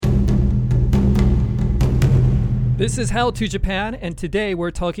This is How to Japan, and today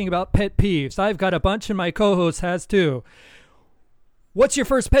we're talking about pet peeves. I've got a bunch, and my co-host has too. What's your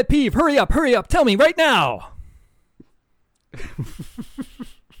first pet peeve? Hurry up, tell me right now.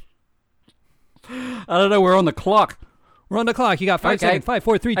 I don't know, we're on the clock. We're on the clock. You got 5 seconds. 5,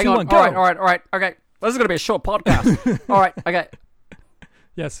 4, 3, Hang 2, on. 1, go. All right, okay. This is going to be a short podcast. All right, okay.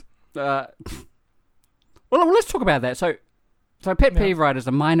 Yes. Well, let's talk about that. So pet peeve, right, is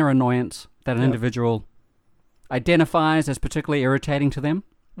a minor annoyance that an individual identifies as particularly irritating to them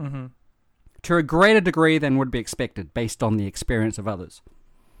to a greater degree than would be expected based on the experience of others.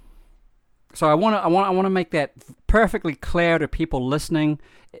 So I want to make that perfectly clear to people listening,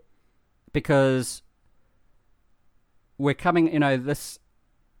 because we're coming,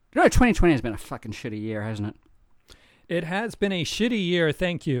 2020 has been a fucking shitty year, hasn't it? It has been a shitty year,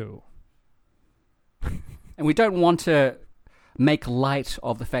 thank you. And we don't want to make light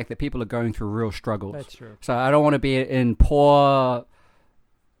of the fact that people are going through real struggles. That's true. So I don't want to be in poor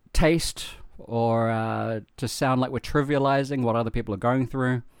taste or to sound like we're trivializing what other people are going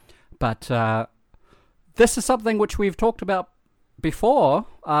through. But this is something which we've talked about before,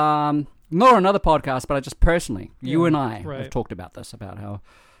 not on another podcast, but I just personally, you and I have talked about this, about how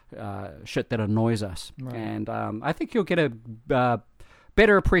shit that annoys us. Right. And I think you'll get a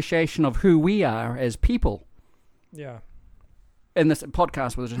better appreciation of who we are as people. Yeah. In this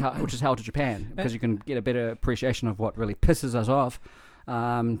podcast, which is How to Japan, because you can get a better appreciation of what really pisses us off,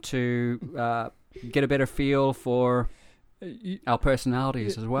 to get a better feel for our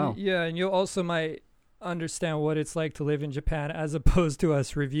personalities as well. Yeah, and you also might understand what it's like to live in Japan as opposed to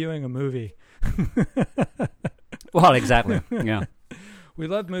us reviewing a movie. Well, exactly. Yeah. We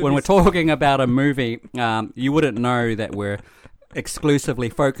love movies. When we're talking about a movie, you wouldn't know that we're exclusively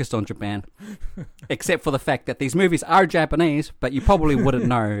focused on Japan, except for the fact that these movies are Japanese, but you probably wouldn't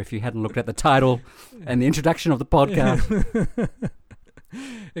know if you hadn't looked at the title and the introduction of the podcast.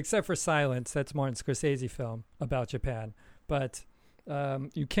 Except for Silence, that's Martin Scorsese film about Japan. But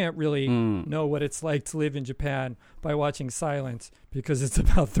you can't really know what it's like to live in Japan by watching Silence, because it's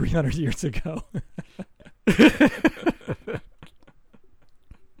about 300 years ago.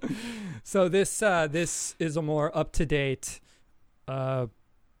 So this is a more up-to-date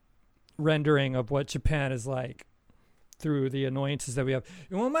rendering of what Japan is like through the annoyances that we have.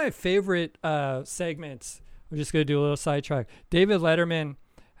 And one of my favorite segments, we're just going to do a little sidetrack. David Letterman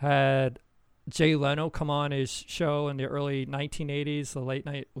had Jay Leno come on his show in the early 1980s, the Late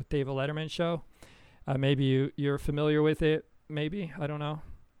Night with David Letterman show. Maybe you're familiar with it, maybe. I don't know.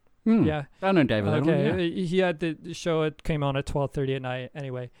 Yeah. I know David Letterman. Okay. Yeah. He had the show, it came on at 12:30 at night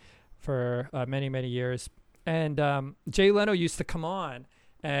anyway for many, many years. And Jay Leno used to come on,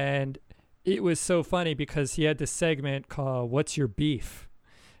 and it was so funny because he had this segment called "What's Your Beef?"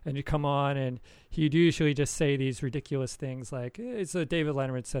 And he'd come on, and he'd usually just say these ridiculous things like, it's a David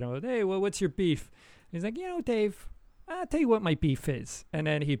Letterman said, "Hey, well, what's your beef?" And he's like, Dave, I'll tell you what my beef is. And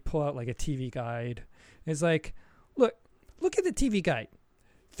then he'd pull out like a TV guide. It's like, look at the TV guide.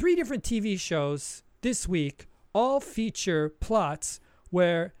 3 different TV shows this week all feature plots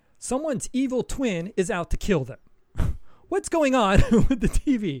where someone's evil twin is out to kill them. What's going on with the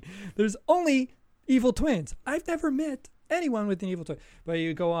TV? There's only evil twins. I've never met anyone with an evil twin. But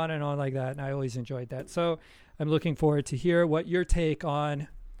you go on and on like that, and I always enjoyed that. So I'm looking forward to hear what your take on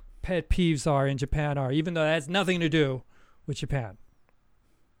pet peeves are in Japan are, even though that has nothing to do with Japan.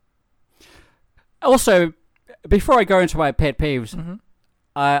 Also, before I go into my pet peeves,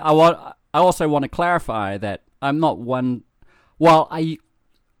 I also want to clarify that I'm not one. While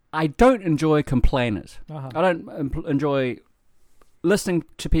I don't enjoy complainers. I don't enjoy listening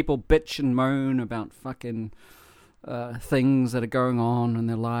to people bitch and moan about fucking things that are going on in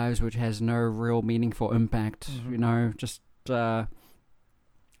their lives which has no real meaningful impact. Just little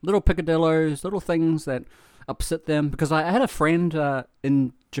picadillos, little things that upset them. Because I had a friend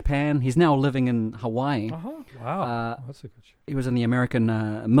in Japan. He's now living in Hawaii. Wow. That's a good show. He was in the American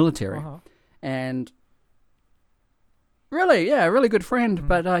military. And really good friend.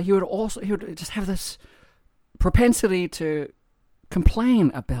 But he would just have this propensity to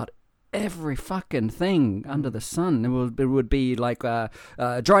complain about every fucking thing under the sun. It would be like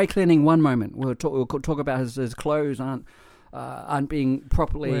dry cleaning one moment. We'll talk about his clothes aren't being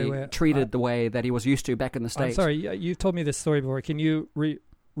properly treated the way that he was used to back in the States. I'm sorry, you've told me this story before. Can you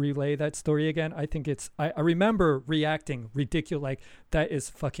relay that story again? I think I remember reacting ridiculous, like, that is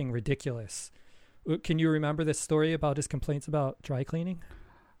fucking ridiculous. Can you remember this story about his complaints about dry cleaning?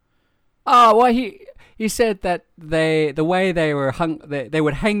 Oh, well, he said that the way they were hung, they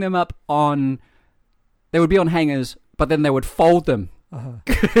would hang them up on, they would be on hangers, but then they would fold them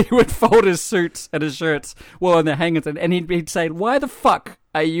he would fold his suits and his shirts well on the hangers, and he'd say, "Why the fuck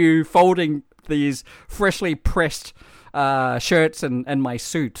are you folding these freshly pressed shirts and my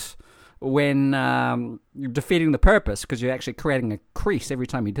suits when you're defeating the purpose, because you're actually creating a crease every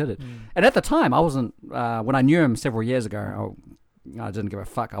time you did it." And at the time, I wasn't, when I knew him several years ago, I didn't give a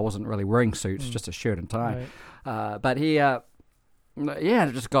fuck. I wasn't really wearing suits, just a shirt and tie. Right. But he,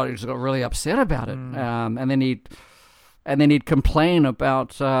 just got really upset about it. And then he'd complain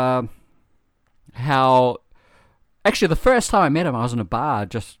about how, actually the first time I met him, I was in a bar,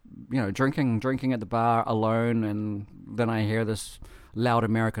 just, drinking at the bar alone, and then I hear this loud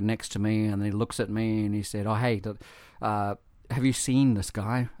American next to me, and he looks at me and he said, "Oh, hey, have you seen this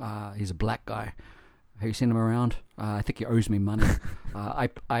guy? He's a black guy. Have you seen him around? I think he owes me money.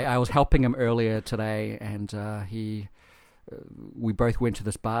 I was helping him earlier today, and we both went to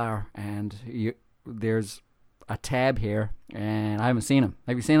this bar, and there's a tab here, and I haven't seen him.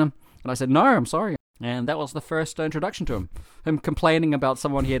 Have you seen him?" And I said, "No, I'm sorry." And that was the first introduction to him complaining about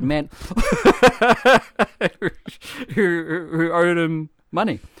someone he had met who owed him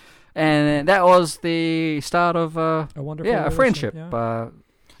money. And that was the start of a friendship, a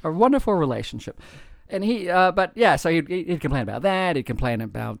wonderful relationship. And so he'd complain about that. He'd complain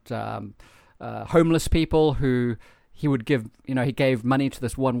about homeless people who he would give, he gave money to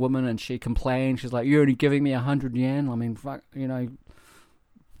this one woman, and she complained. She's like, "You're only giving me 100 yen. I mean, fuck,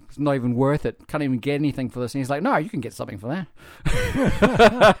 it's not even worth it. Can't even get anything for this." And he's like, "No, you can get something for that."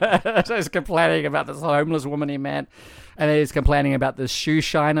 So he's complaining about this homeless woman he met. And then he's complaining about this shoe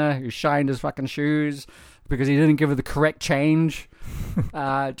shiner who shined his fucking shoes because he didn't give her the correct change.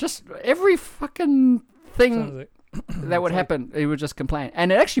 Just every fucking thing that would happen, he would just complain.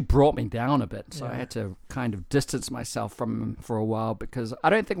 And it actually brought me down a bit. So I had to kind of distance myself from him for a while, because I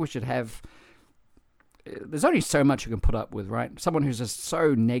don't think we should have... There's only so much you can put up with, right? Someone who's just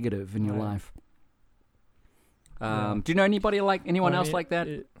so negative in your life. Do you know anyone else like that?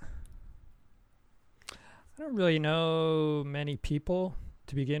 I don't really know many people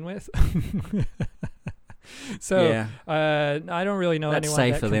to begin with. So I don't really know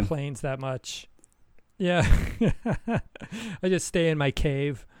anyone that complains that much. Yeah. I just stay in my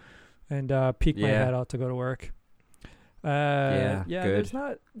cave and peek my head out to go to work. Good. There's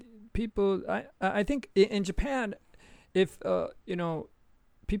not... people, I think in Japan, if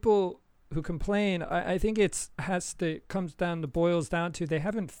people who complain, I think boils down to they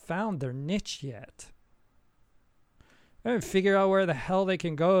haven't found their niche yet. They haven't figured out where the hell they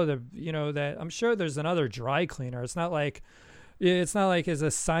can go. That I'm sure there's another dry cleaner. It's not like it's a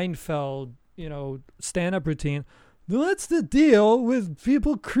Seinfeld stand-up routine. What's the deal with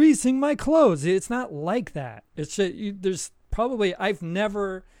people creasing my clothes? It's not like that. It's just, there's probably, I've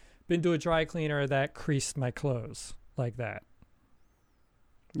never been to a dry cleaner that creased my clothes like that.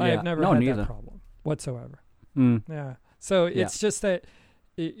 I have never had that problem whatsoever. Yeah. So it's just that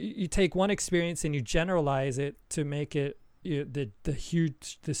you take one experience and you generalize it to make it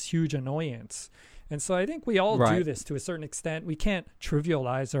this huge annoyance. And so I think we all do this to a certain extent. We can't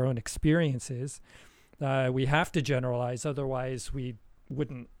trivialize our own experiences. We have to generalize, otherwise we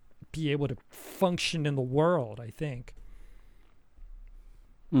wouldn't be able to function in the world, I think.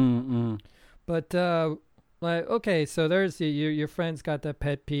 But okay, so there's your friend's got the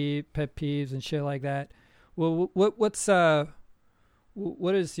pet peeves and shit like that. Well, what's a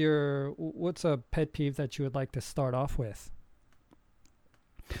pet peeve that you would like to start off with?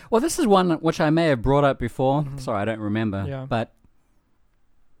 Well, this is one which I may have brought up before. Sorry, I don't remember. Yeah. But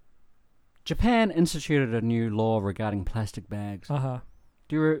Japan instituted a new law regarding plastic bags.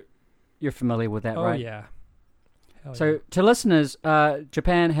 You're familiar with that, right? Oh, yeah. To listeners,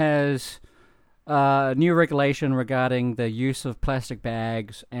 Japan has new regulation regarding the use of plastic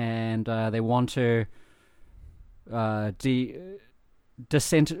bags, and they want to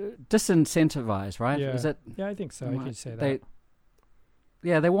disincentivize, right? Yeah. Is that? Yeah, I think so. I can say that.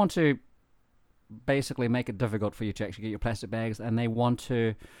 They want to basically make it difficult for you to actually get your plastic bags, and they want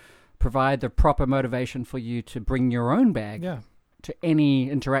to provide the proper motivation for you to bring your own bag to any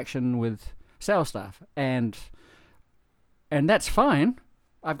interaction with sales staff. And that's fine.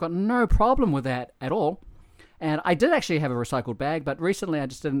 I've got no problem with that at all. And I did actually have a recycled bag, but recently I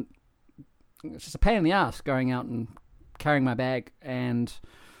just didn't... It's just a pain in the ass going out and carrying my bag. And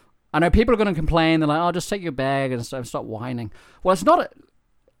I know people are going to complain. They're like, "Oh, just take your bag and stop whining." Well, it's not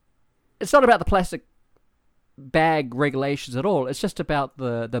about the plastic bag regulations at all. It's just about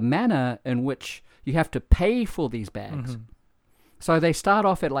the manner in which you have to pay for these bags. So they start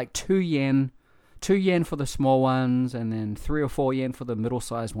off at like 2 yen for the small ones, and then 3 or 4 yen for the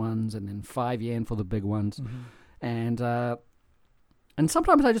middle-sized ones, and then 5 yen for the big ones. And And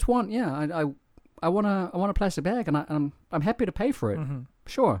sometimes I just want, I want a plastic bag, and I'm happy to pay for it. Mm-hmm.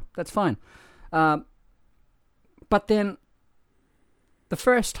 Sure, that's fine. But then, the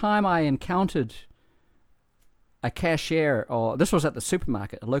first time I encountered a cashier, or this was at the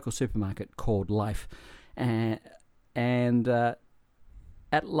supermarket, a local supermarket called Life, and at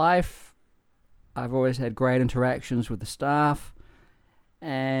Life, I've always had great interactions with the staff,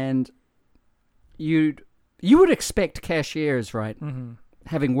 and you would expect cashiers, right? Mm-hmm.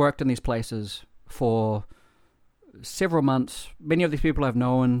 Having worked in these places for several months, many of these people I've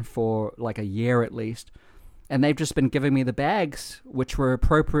known for like a year at least, and they've just been giving me the bags which were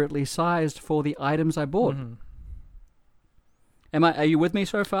appropriately sized for the items I bought. Mm-hmm. Are you with me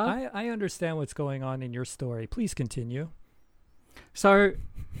so far? I understand what's going on in your story. Please continue. So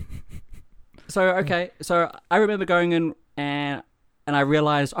okay, so I remember going in and I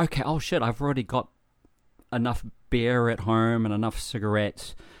realized, okay, oh shit, I've already got enough beer at home and enough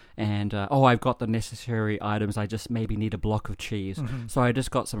cigarettes, and I've got the necessary items. I just maybe need a block of cheese. Mm-hmm. So I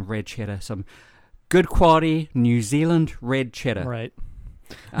just got some red cheddar, some good quality New Zealand red cheddar. Right.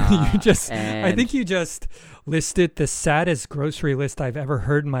 I think you just listed the saddest grocery list I've ever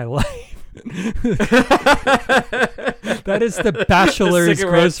heard in my life. That is the bachelor's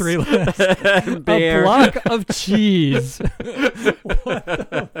grocery list. Beer. A block of cheese. What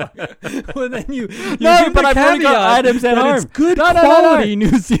the fuck? Well, then you no, but I've already got items at home. It's good quality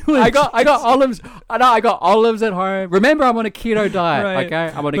New Zealand. I got olives. I got olives at home. Remember, I'm on a keto diet. Right.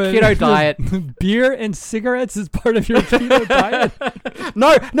 Okay, I'm on a keto diet. Beer and cigarettes is part of your keto diet.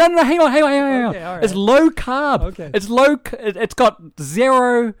 No. Hang on. Okay, all right. It's low carb. Okay. It's low. It's got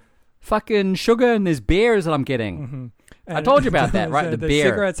zero fucking sugar, and there's beers that I'm getting. Mm-hmm. I told you about that, right? The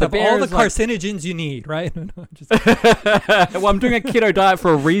beer. Cigarettes the have all the like... carcinogens you need, right? No, well, I'm doing a keto diet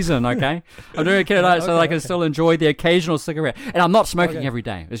for a reason, okay? I'm doing a keto diet so that I can still enjoy the occasional cigarette. And I'm not smoking every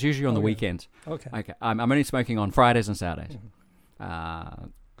day. It's usually on the weekends. Okay. I'm only smoking on Fridays and Saturdays. Mm-hmm.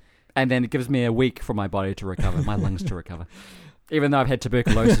 And then it gives me a week for my body to recover, my lungs to recover. Even though I've had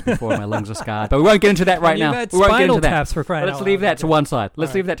tuberculosis before, my lungs are scarred. But we won't get into that right now. We won't get into that. Taps for crying Let's leave that to one side.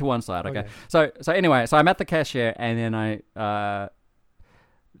 Let's leave that to one side, okay? So anyway, I'm at the cashier, and then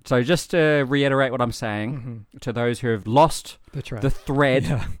so just to reiterate what I'm saying to those who have lost the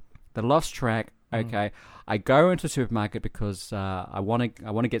thread, the lost track, okay, I go into the supermarket because I want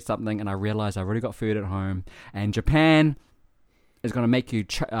to get something, and I realize I've already got food at home, and Japan is going to make you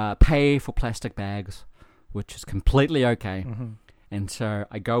pay for plastic bags, which is completely okay. Mm-hmm. And so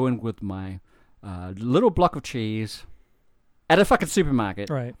I go in with my little block of cheese at a fucking supermarket.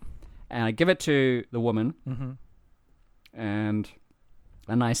 Right. And I give it to the woman. Mm-hmm. And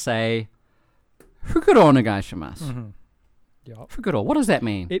I say, Fukuro onegaishimasu. Mm-hmm. Yep. Fukuro, what does that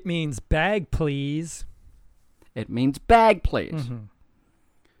mean? It means bag, please. It means bag, please.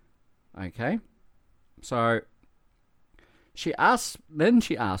 Mm-hmm. Okay. So she asked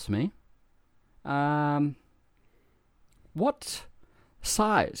me, what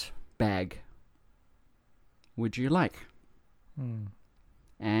size bag would you like?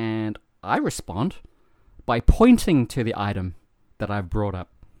 And I respond by pointing to the item that I've brought up.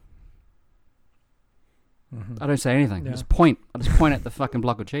 Mm-hmm. I don't say anything. I just point at the fucking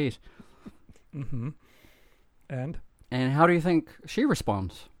block of cheese. Mm-hmm. And how do you think she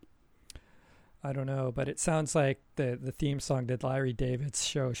responds? I don't know, but it sounds like the theme song that Larry David's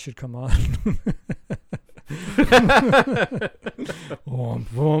show should come on.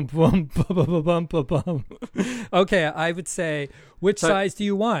 Okay, I would say, which size do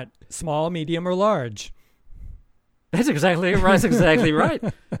you want? Small, medium, or large? That's exactly right. That's exactly right.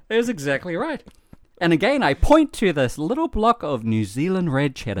 That's exactly right. And again, I point to this little block of New Zealand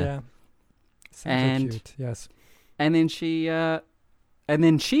red cheddar. Yeah. Sounds cute. Yes. And then she,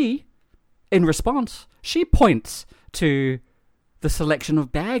 in response, she points to the selection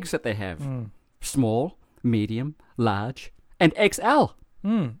of bags that they have. Small, medium, large, and XL.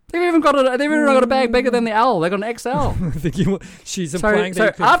 They've even got a bag bigger than the L. They've got an XL. She's implying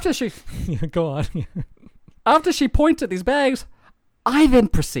that after she go on. After she points at these bags, I then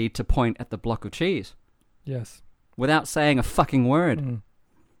proceed to point at the block of cheese. Yes. Without saying a fucking word.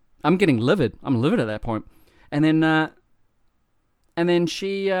 I'm getting livid. I'm livid at that point. And then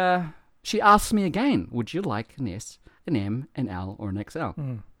she asks me again, would you like an S, an M, an L, or an XL?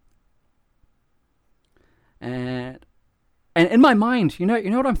 And in my mind, you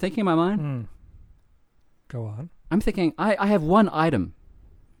know what I'm thinking in my mind? Go on. I'm thinking, I have one item.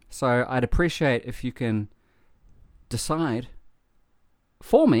 So I'd appreciate if you can decide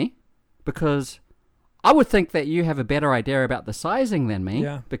for me, because I would think that you have a better idea about the sizing than me,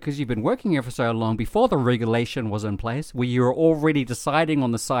 because you've been working here for so long before the regulation was in place, where you were already deciding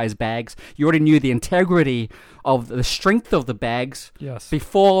on the size bags. You already knew the integrity of the strength of the bags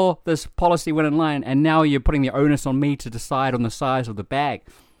before this policy went in line, and now you're putting the onus on me to decide on the size of the bag.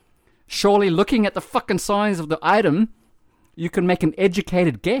 Surely, looking at the fucking size of the item, you can make an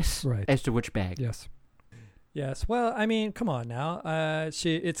educated guess as to which bag. Yes. Well, I mean, come on now.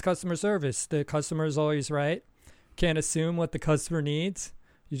 It's customer service. The customer is always right. Can't assume what the customer needs.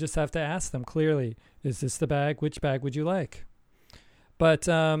 You just have to ask them clearly. Is this the bag? Which bag would you like? But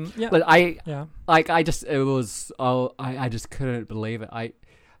But I just couldn't believe it.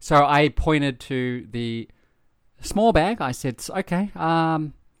 So I pointed to the small bag. I said, okay.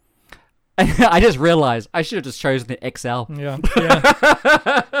 I just realized I should have just chosen the XL. Yeah.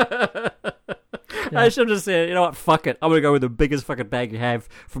 I should have just said, you know what, fuck it. I'm going to go with the biggest fucking bag you have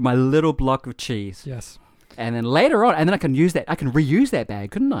for my little block of cheese. Yes. And then later on, I can reuse that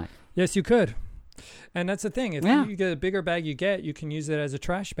bag, couldn't I? Yes, you could. And that's the thing. If you get a bigger bag you can use it as a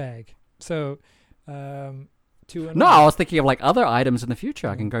trash bag. So, I was thinking of like other items in the future.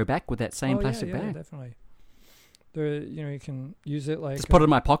 I can go back with that same plastic bag. Definitely. You can use it like... Just put it in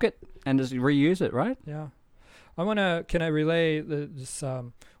my pocket and just reuse it, right? Yeah. Can I relay this,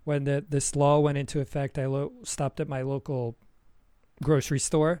 when this law went into effect, I stopped at my local grocery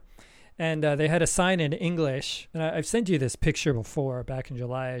store, and they had a sign in English, and I've sent you this picture before, back in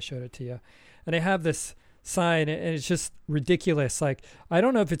July, I showed it to you, and they have this sign, and it's just ridiculous. Like, I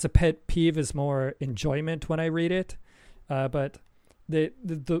don't know if it's a pet peeve, is more enjoyment when I read it, but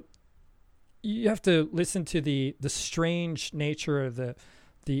you have to listen to the strange nature of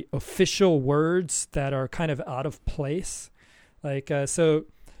the official words that are kind of out of place. Like, so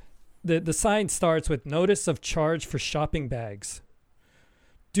the sign starts with notice of charge for shopping bags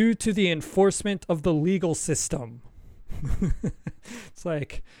due to the enforcement of the legal system. It's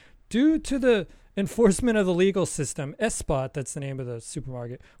like, due to the enforcement of the legal system, S-Spot, that's the name of the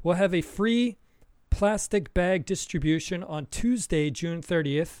supermarket, will have a free plastic bag distribution on Tuesday, June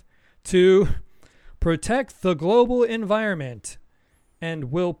 30th to protect the global environment,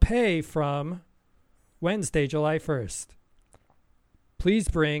 and will pay from Wednesday, July 1st. Please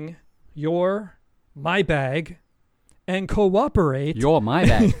bring my bag and cooperate. My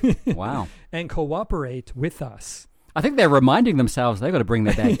bag. Wow. And cooperate with us. I think they're reminding themselves they've got to bring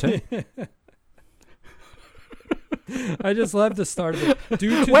their bag too. I just love the start of it.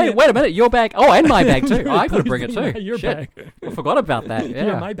 Wait a minute. Your bag. Oh, and my bag too. I could bring it too. Your bag. I forgot about that. Yeah.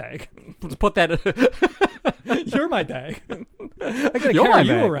 You're my bag. Let's put that. You're my bag. I gotta carry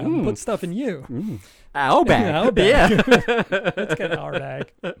you around. Put stuff in you. Our bag. Our bag. Yeah. Let's get our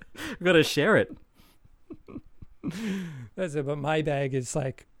bag. We've got to share it. That's it. But my bag is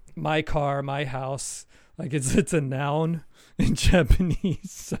like my car, my house. Like it's a noun in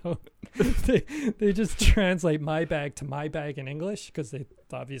Japanese. So they just translate my bag to my bag in English, because they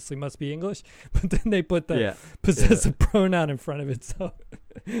obviously must be English. But then they put the possessive pronoun in front of it. So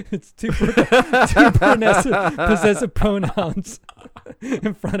it's two possessive pronouns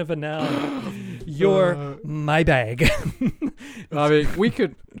in front of a noun. My bag. I mean, we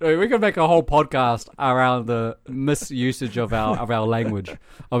could make a whole podcast around the misusage of our language,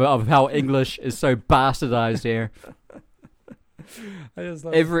 of how English is so bastardized here. I just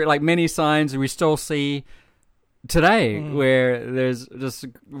love many signs we still see today, where there's just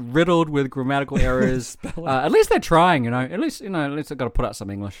riddled with grammatical errors. At least they're trying, At least they've got to put out some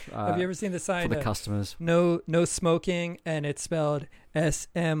English. Have you ever seen the sign for the customers? No smoking, and it's spelled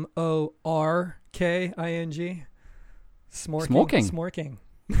SMORKING. Smorking.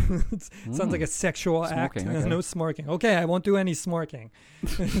 Sounds like a sexual act. Okay. No smoking. Okay, I won't do any smoking.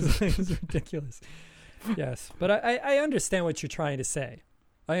 It's ridiculous. Yes, but I understand what you're trying to say.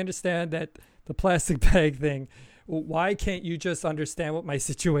 I understand that the plastic bag thing. Why can't you just understand what my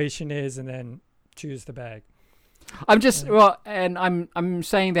situation is and then choose the bag? I'm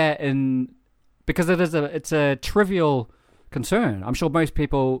saying that because it's a trivial concern. I'm sure most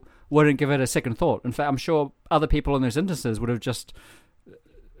people wouldn't give it a second thought. In fact, I'm sure other people in those instances would have just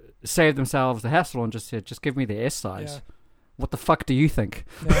saved themselves the hassle and just said, just give me the S size. Yeah. What the fuck do you think?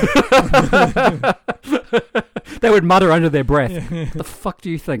 Yeah. They would mutter under their breath. Yeah. What the fuck do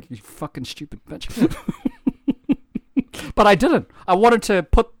you think, you fucking stupid bitch? But I didn't. I wanted to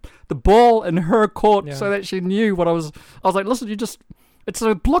put the ball in her court so that she knew what I was like, listen, it's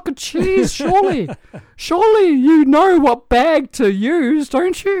a block of cheese, surely. Surely you know what bag to use,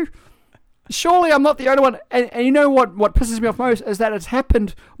 don't you? Surely I'm not the only one. And you know what pisses me off most is that it's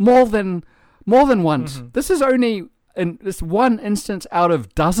happened more than once. Mm-hmm. This is only in this one instance out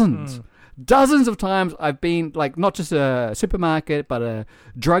of dozens. dozens of times I've been, like, not just a supermarket, but a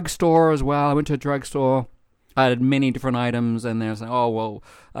drugstore as well. I went to a drugstore. I had many different items, and they're saying, oh, well,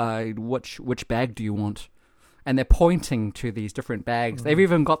 which bag do you want? And they're pointing to these different bags. Mm-hmm. They've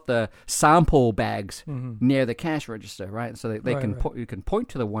even got the sample bags near the cash register, right? So they can you can point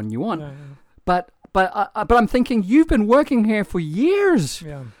to the one you want. Yeah. But I'm thinking, you've been working here for years.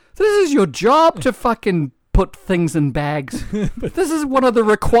 Yeah. This is your job to fucking put things in bags. This is one of the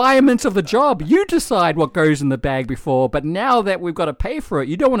requirements of the job. You decide what goes in the bag before, but now that we've got to pay for it,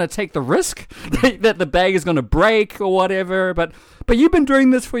 you don't want to take the risk that the bag is going to break or whatever. But you've been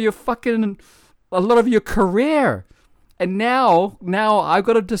doing this for your fucking a lot of your career, and now I've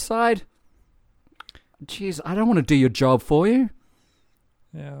got to decide. Jeez, I don't want to do your job for you.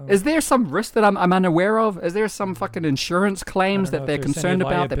 Yeah. Is there some risk that I'm unaware of? Is there some fucking insurance claims that they're concerned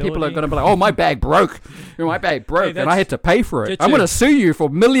about, that people are going to be like, oh, my bag broke. My bag broke, and I had to pay for it. I'm going to sue you for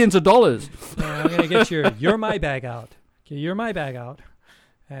millions of dollars. I'm going to get your my bag out. Okay, you're my bag out.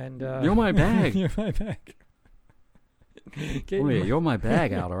 And you're my bag. You're my bag. You're my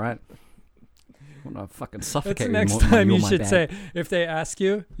bag out, all right? I want to fucking suffocate That's the next time you should say, if they ask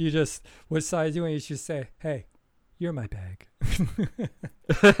you, you just, what size you want, you should say, hey, you're my bag.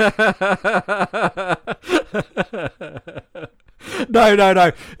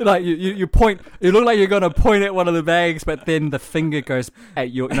 No. Like you point. You look like you're gonna point at one of the bags, but then the finger goes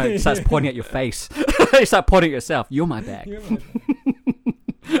at your. No, it starts pointing at your face. You start pointing at yourself. You're my bag. You're my bag.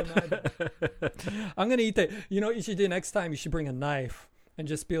 You're my bag. I'm gonna eat that. You know what you should do next time? You should bring a knife and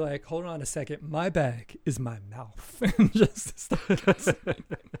just be like, hold on a second. My bag is my mouth. Just.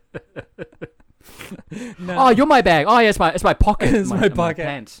 No. Oh, you're my bag. Oh, yeah, it's my pocket. It's my pocket. My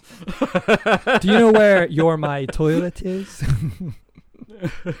pants. Do you know where your my toilet is?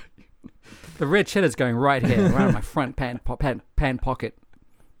 The red cheddar's going right here, right in my front pant pocket.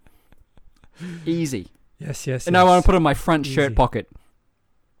 Easy. Yes. And I want to put it in my front shirt pocket.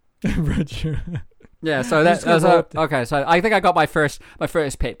 Red shirt. Yeah, so that's okay. So I think I got my first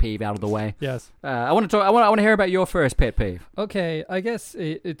pet peeve out of the way. Yes. I want to talk. I want to hear about your first pet peeve. Okay, I guess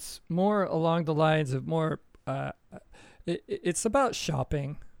it's more along the lines of more. It's about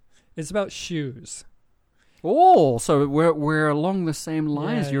shopping. It's about shoes. Oh, so we're along the same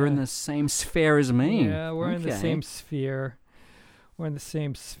lines. Yeah, you're in the same sphere as me. Yeah, we're in the same sphere. We're in the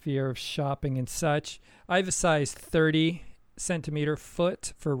same sphere of shopping and such. I have a size 30 centimeter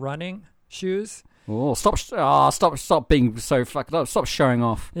foot for running shoes. Oh, stop being so fucked up. Stop showing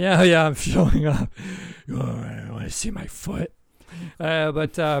off. Yeah, I'm showing off. Oh, I want to see my foot.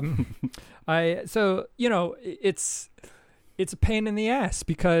 But it's a pain in the ass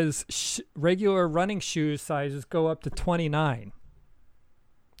because regular running shoe sizes go up to 29.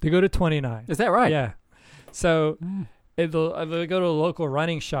 They go to 29. Is that right? Yeah. So if I go to a local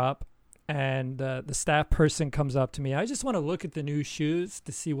running shop and the staff person comes up to me, I just want to look at the new shoes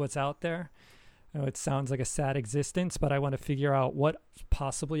to see what's out there. I know it sounds like a sad existence, but I want to figure out what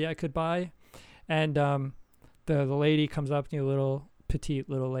possibly I could buy. And the lady comes up to me, a petite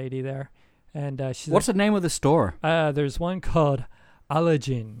little lady there. And she's what's the name of the store? There's one called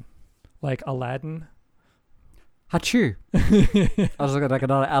Aladdin, like Aladdin. Hachu. I was looking like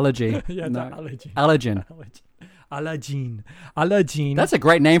another allergy. Yeah, no. Allergen. Allergen. That's a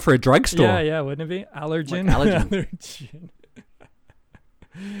great name for a drugstore. Yeah, wouldn't it be? Allergen. Like allergen.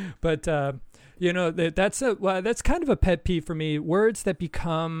 But that's kind of a pet peeve for me. Words that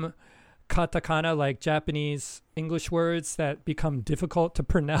become katakana, like Japanese English words that become difficult to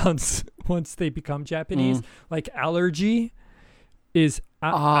pronounce once they become Japanese, like allergy is.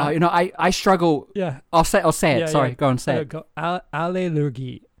 I struggle. Yeah, I'll say it. Sorry, yeah. Go on, say it.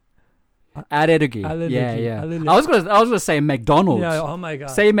 Allergy. Allergy. Yeah. I was gonna say McDonald's. Yeah. Oh my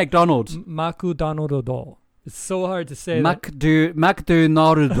god. Say McDonald's. Makudonodo. It's so hard to say.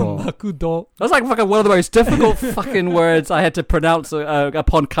 McDonaldo. Makudo. That's like fucking one of the most difficult fucking words I had to pronounce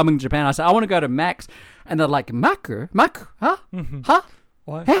upon coming to Japan. I said, I want to go to Mac's. And they're like, Maku? Huh? Mm-hmm. Huh?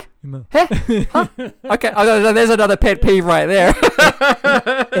 What? Huh? Huh? Okay, there's another pet peeve right there.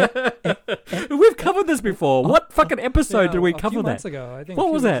 We've covered this before. What fucking episode did we cover that? A few months ago, I think.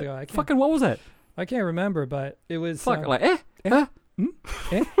 What was that? Fucking what was that? I can't remember, but it was... like,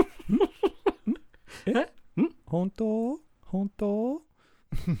 Honto?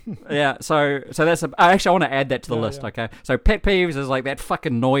 Yeah, so that's actually I want to add that to the list. Yeah. Okay, so pet peeves is like that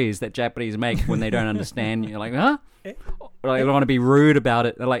fucking noise that Japanese make when they don't understand. You're like, huh? Or they don't want to be rude about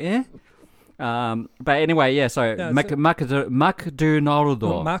it. They're like, eh. But anyway, yeah. So Makudo.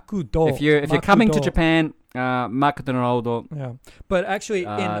 Makudo. If you're coming to Japan, Makudo. Yeah, but actually,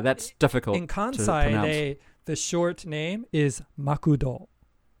 that's difficult in Kansai. The short name is Makudo.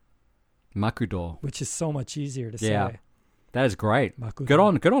 Makudo. which is so much easier to Yeah. say. That is great. Makudo.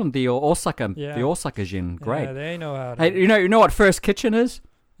 Good on the Osaka, Yeah. the Osaka Jin. Great. Yeah, they know how to. Hey, you know what First Kitchen is?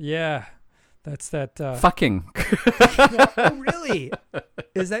 Yeah, that's that. Fucking. Oh, really?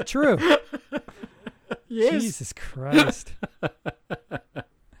 Is that true? Yes. Jesus Christ.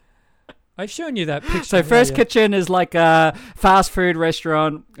 I've shown you that picture. So First Kitchen is like a fast food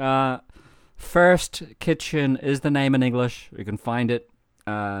restaurant. First Kitchen is the name in English. You can find it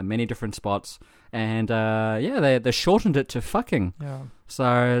many different spots. And they shortened it to fucking. Yeah.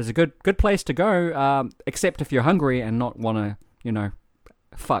 So it's a good place to go, except if you're hungry and not want to,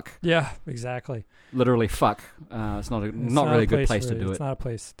 fuck. Yeah, exactly. Literally fuck. It's not really a good place to do it. It's not a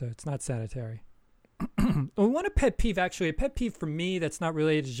place. It's not sanitary. One pet peeve, actually, a pet peeve for me that's not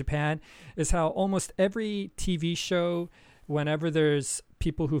related to Japan is how almost every TV show, whenever there's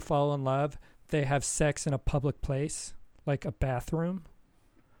people who fall in love, they have sex in a public place, like a bathroom.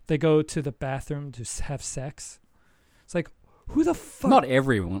 They go to the bathroom to have sex. It's like, who the fuck? Not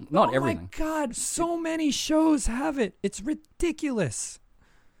everyone. Not everything. Oh my God, so many shows have it. It's ridiculous.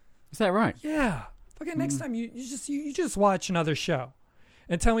 Is that right? Yeah. Okay, next time you just watch another show.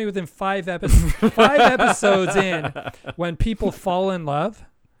 And tell me within 5 episodes in, when people fall in love,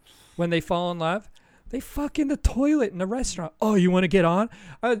 they fuck in the toilet in the restaurant. Oh, you want to get on?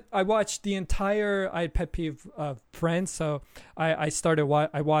 I watched the entire, I had pet peeve Friends, so I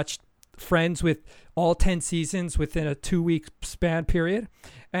watched Friends with all 10 seasons within a 2-week span period.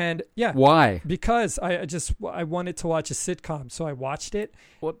 And yeah. Why? Because I wanted to watch a sitcom, so I watched it.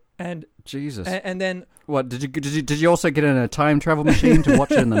 What? And Jesus. And then what did you also get in a time travel machine to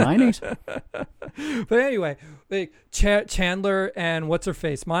watch it in the 90s? But anyway, like Chandler and what's her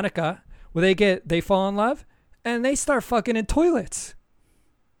face, Monica, they fall in love and they start fucking in toilets.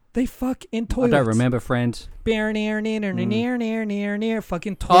 They fuck in toilets. I don't remember, Friends. Near,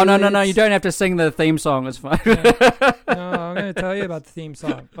 fucking toilets. Oh, no, you don't have to sing the theme song. It's fine. Yeah. No, I'm going to tell you about the theme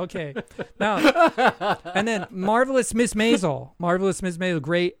song. Okay. Now, and then Marvelous Miss Maisel.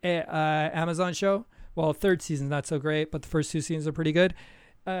 Great Amazon show. Well, 3rd season's not so great, but the first 2 seasons are pretty good.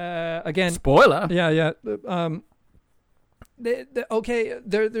 Again. Spoiler. Yeah.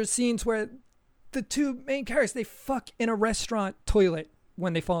 There's scenes where the 2 main characters, they fuck in a restaurant toilet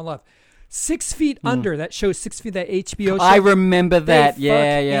when they fall in love. 6 Feet Under, that show 6 Feet, that HBO show. I remember that.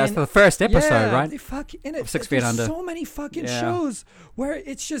 Yeah. It's the first episode, right? They fuck in it. 6 Feet Under. So many fucking shows where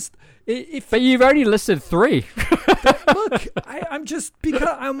it's just... But you've only listed 3. Look, I'm just...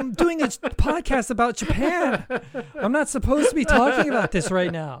 Because I'm doing a podcast about Japan. I'm not supposed to be talking about this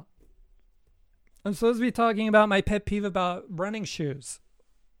right now. I'm supposed to be talking about my pet peeve about running shoes.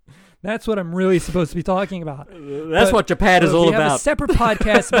 That's what I'm really supposed to be talking about. That's what Japan is all about. We have a separate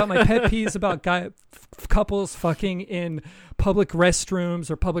podcast about my pet peeves about couples fucking in public restrooms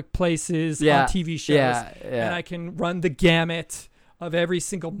or public places on TV shows. Yeah. And I can run the gamut of every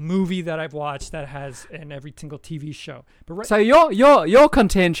single movie that I've watched that has in every single TV show. But so your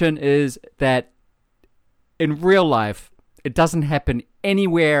contention is that in real life it doesn't happen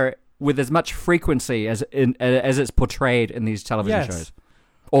anywhere with as much frequency as it's portrayed in these television shows.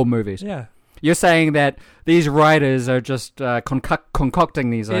 Or movies. Yeah. You're saying that these writers are just concocting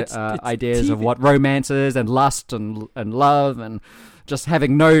these ideas of what romance is and lust and love and just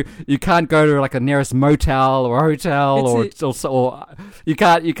having you can't go to like a nearest motel or hotel or you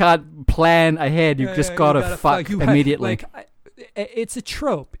can't plan ahead. You've just got to fuck immediately. It's a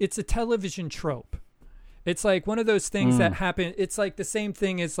trope. It's a television trope. It's like one of those things that happen. It's like the same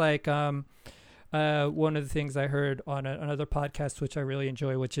thing as like... one of the things I heard on another podcast, which I really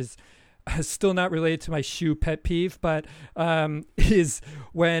enjoy, which is still not related to my shoe pet peeve, but is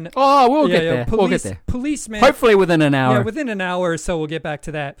when... Oh, we'll get there. We'll get there. Policemen... Hopefully within an hour. Yeah, within an hour or so, we'll get back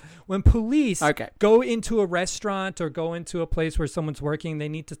to that. When police go into a restaurant or go into a place where someone's working, they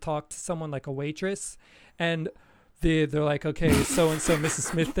need to talk to someone like a waitress, and... They're like, okay, so-and-so,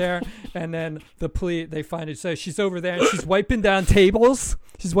 Mrs. Smith there. And then the police, they find it. So she's over there and she's wiping down tables.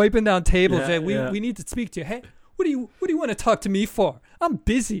 Yeah, we need to speak to you. Hey, what do you want to talk to me for? I'm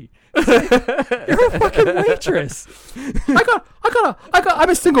busy. You're a fucking waitress. I'm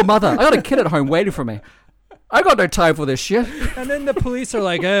a single mother. I got a kid at home waiting for me. I got no time for this shit. And then the police are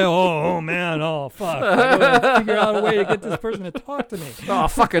like, hey, oh man, oh fuck. I gotta figure out a way to get this person to talk to me. Oh,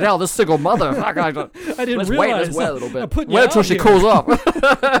 fucking hell, this single mother. Fuck, I didn't let's realize. Let's wait a little bit. Wait until she cools off.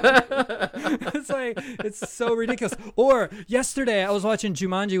 It's like, it's so ridiculous. Or yesterday, I was watching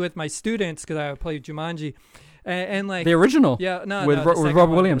Jumanji with my students because I played Jumanji. and like the original. Yeah, no, with with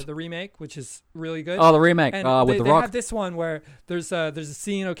Robin Williams. The remake, which is really good. Oh, the remake and with The they Rock. have this one where there's a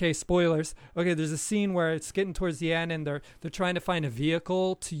scene. Okay, spoilers. Okay, there's a scene where it's getting towards the end, and they're trying to find a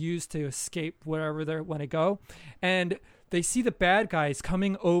vehicle to use to escape wherever they want to go, and they see the bad guys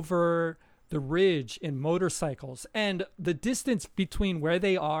coming over the ridge in motorcycles, and the distance between where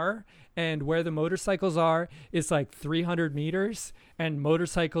they are and where the motorcycles are is like 300 meters, and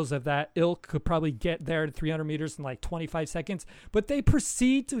motorcycles of that ilk could probably get there to 300 meters in like 25 seconds, but they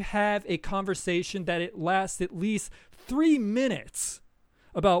proceed to have a conversation that it lasts at least 3 minutes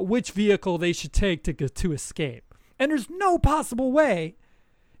about which vehicle they should take to escape. And there's no possible way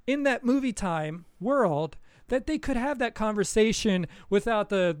in that movie time world that they could have that conversation without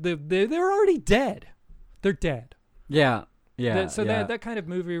they're already dead. They're dead. Yeah. Yeah. So that kind of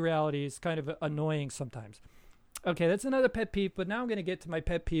movie reality is kind of annoying sometimes. Okay, that's another pet peeve, but now I'm going to get to my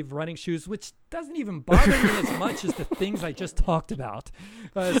pet peeve, running shoes, which doesn't even bother me as much as the things I just talked about.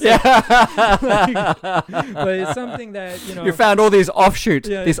 But it's something that, You found all these offshoots,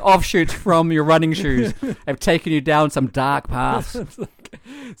 from your running shoes have taken you down some dark paths.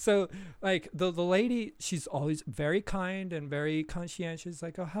 So, like, the lady, she's always very kind and very conscientious.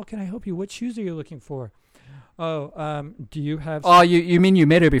 Like, oh, how can I help you? What shoes are you looking for? Oh, do you have... Oh, you mean you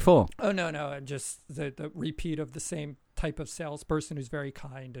met her before? Oh, no. I'm just the repeat of the same type of salesperson who's very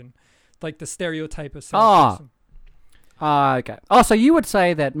kind and like the stereotype of salesperson. Okay. Oh, so you would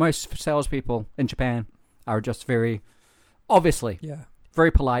say that most salespeople in Japan are just very, obviously,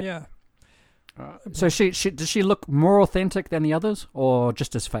 very polite. Yeah. So does she look more authentic than the others, or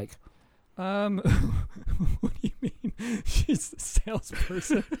just as fake? What do you mean? She's a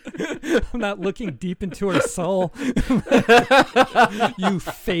salesperson. I'm not looking deep into her soul. You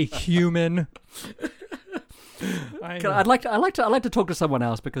fake human. I'd like to talk to someone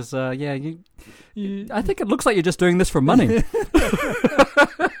else because I think it looks like you're just doing this for money.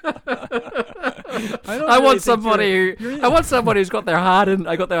 I want somebody who's got their heart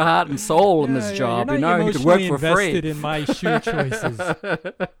and soul in this job. Who could work for free. Invested in my shoe choices.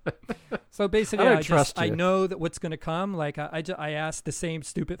 So basically, I know that what's going to come. Like I asked the same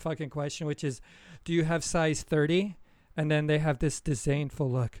stupid fucking question, which is, do you have size 30? And then they have this disdainful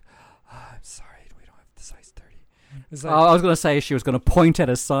look. Oh, I'm sorry, we don't have the size 30. It's like, I was going to say she was going to point at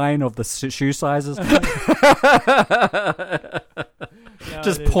a sign of the shoe sizes.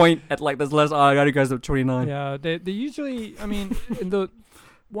 Just point at like there's less. Oh, it only goes to 29. Yeah, they usually. I mean, in the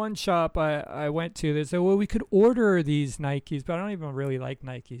one shop I went to, they said, well, we could order these Nikes, but I don't even really like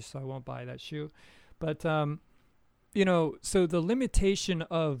Nikes, so I won't buy that shoe. But so the limitation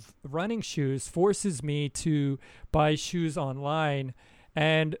of running shoes forces me to buy shoes online.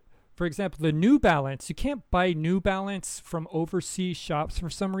 And for example, the New Balance, you can't buy New Balance from overseas shops for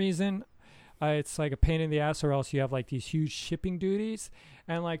some reason. It's like a pain in the ass, or else you have like these huge shipping duties.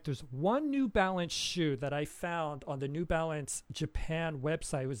 And like there's one New Balance shoe that I found on the New Balance Japan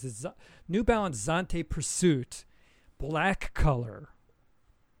website. It was the New Balance Zante Pursuit, black color,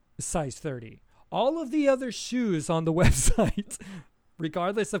 size 30. All of the other shoes on the website,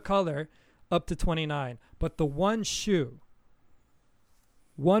 regardless of color, up to 29. But the one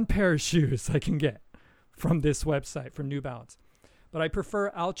pair of shoes I can get from this website, from New Balance. But I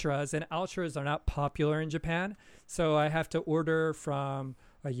prefer Ultras, and Ultras are not popular in Japan, so I have to order from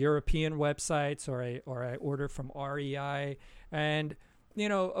a European websites or I order from REI. And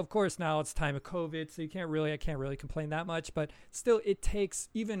of course now it's time of COVID, so I can't really complain that much. But still, it takes,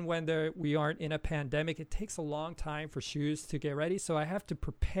 even when we aren't in a pandemic, it takes a long time for shoes to get ready. So I have to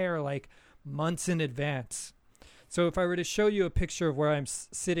prepare like months in advance. So if I were to show you a picture of where I'm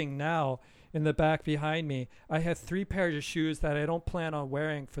sitting now, in the back behind me, I have 3 pairs of shoes that I don't plan on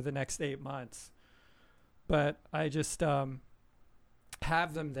wearing for the next 8 months. But I just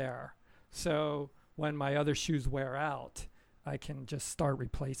have them there. So when my other shoes wear out, I can just start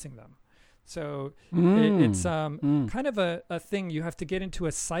replacing them. So it's kind of a thing. You have to get into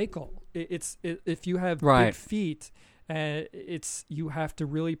a cycle. If you have big feet, you have to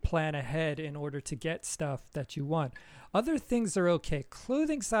really plan ahead in order to get stuff that you want. Other things are okay.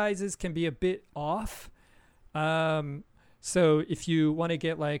 Clothing sizes can be a bit off. So if you want to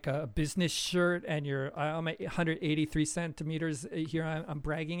get like a business shirt and I'm at 183 centimeters here, I'm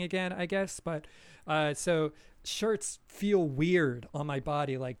bragging again, I guess. But so shirts feel weird on my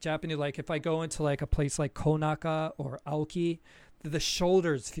body, like Japanese. Like if I go into like a place like Konaka or Aoki, the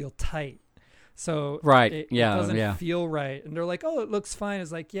shoulders feel tight. So it doesn't feel right. And they're like, oh, it looks fine.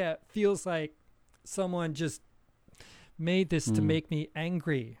 It's like, yeah, it feels like someone just made this to make me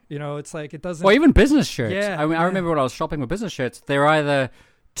angry. It's like it doesn't. Or even business shirts. Yeah, I remember when I was shopping with business shirts, they're either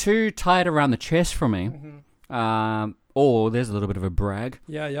too tight around the chest for me, Or there's a little bit of a brag.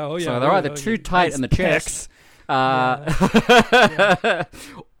 Yeah, yeah, oh yeah. So they're either too tight in the chest,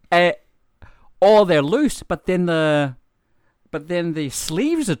 or they're loose, but then the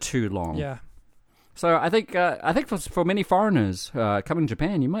sleeves are too long. Yeah. So I think for many foreigners coming to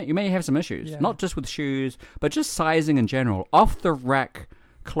Japan, you may have some issues, not just with shoes, but just sizing in general. Off the rack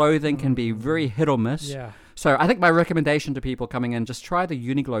clothing can be very hit or miss. Yeah. So I think my recommendation to people coming in, just try the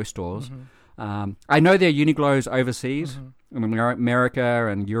Uniqlo stores. I know there are Uniqlos overseas. In America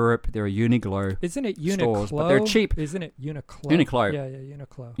and Europe, there are Uniqlo. Isn't it Uniqlo? Stores, but they're cheap. Isn't it Uniqlo? Uniqlo. Yeah,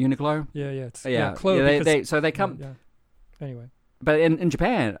 Uniqlo. Uniqlo. Yeah, it's so they come. Anyway. But in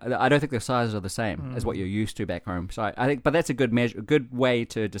Japan, I don't think the sizes are the same as what you're used to back home. So I think, but that's a good measure, a good way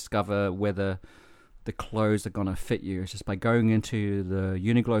to discover whether the clothes are going to fit you. It's just by going into the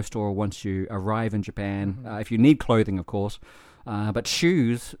Uniqlo store once you arrive in Japan. If you need clothing, of course. But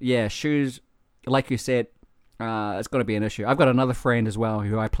shoes, like you said, it's going to be an issue. I've got another friend as well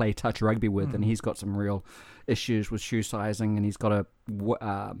who I play touch rugby with, and he's got some real issues with shoe sizing, and he's got to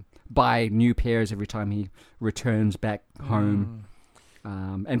buy new pairs every time he returns back home.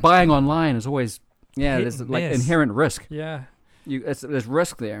 And buying online is always, there's like inherent risk. Yeah. There's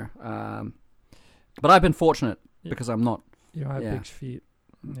risk there. But I've been fortunate because I'm not. You don't have big feet.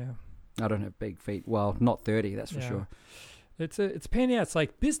 Yeah. I don't have big feet. Well, not 30, that's for sure. It's a pain in the ass.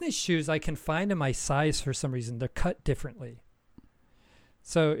 Like business shoes, I can find in my size for some reason. They're cut differently.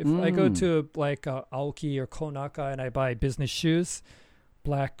 So if I go to like Aoki or Konaka and I buy business shoes,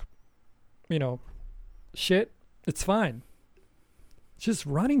 black, shit, it's fine. Just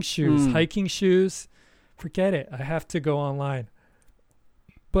running shoes, hiking shoes, forget it. I have to go online.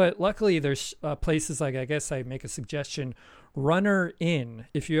 But luckily, there's places like, I guess I make a suggestion, Runner Inn.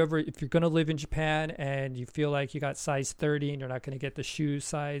 If you're going to live in Japan and you feel like you got size 30 and you're not going to get the shoe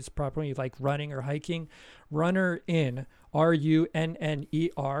size properly, like running or hiking, Runner Inn, RUNNERINN.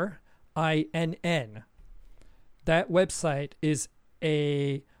 That website is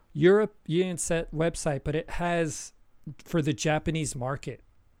a European set website, but it has for the Japanese market.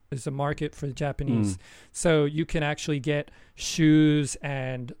 There's a market for the Japanese. So you can actually get shoes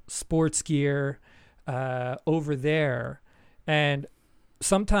and sports gear over there. And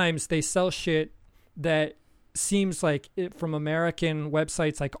sometimes they sell shit that seems like it from American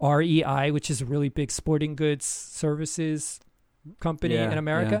websites like REI, which is a really big sporting goods services company in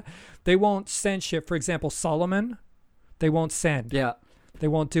America. Yeah. They won't send shit. For example, Solomon, they won't send. Yeah. They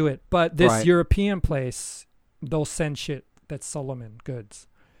won't do it. But this European place, they'll send shit that's Solomon goods.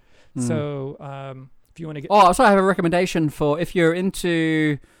 So if you want to get... so I have a recommendation for if you're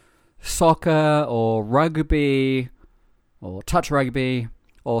into soccer or rugby or touch rugby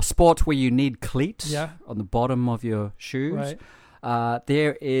or sports where you need cleats on the bottom of your shoes. Right.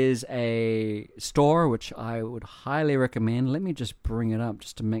 There is a store which I would highly recommend. Let me just bring it up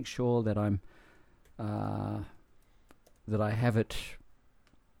just to make sure that I'm that I have it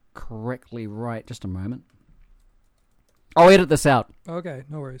correctly right. Just a moment. I'll edit this out. Okay,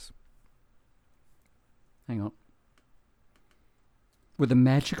 no worries. Hang on. With the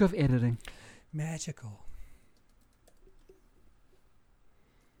magic of editing. Magical.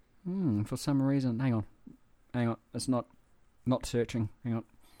 For some reason. Hang on. It's not searching. Hang on.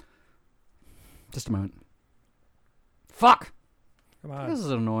 Just a moment. Fuck! Come on. This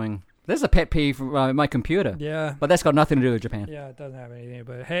is annoying. This is a pet peeve from my computer. Yeah. But that's got nothing to do with Japan. Yeah, it doesn't have anything.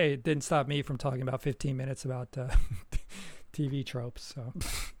 But hey, it didn't stop me from talking about 15 minutes about TV tropes. So.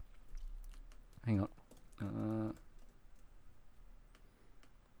 Hang on.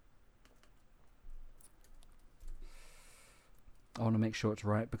 I want to make sure it's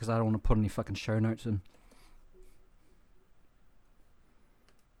right because I don't want to put any fucking show notes in.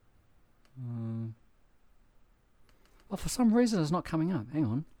 Well, for some reason it's not coming up. Hang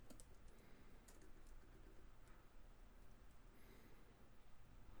on.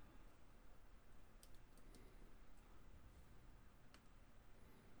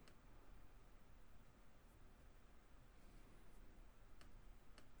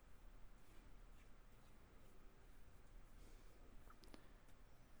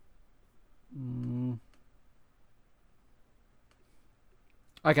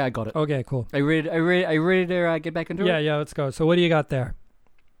 Okay, I got it. Okay, cool. Are you ready to get back into it? Yeah, let's go. So what do you got there?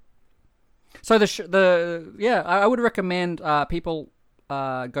 So I would recommend people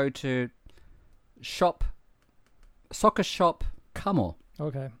go to Soccer Shop Kamo.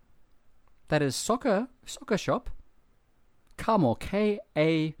 Okay. That is Soccer Shop Kamo, Kamo.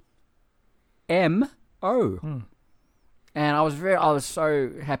 And I was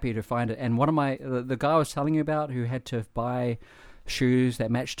so happy to find it. And one of the guy I was telling you about who had to buy shoes that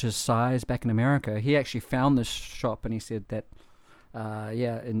matched his size back in America. He actually found this shop, and he said that,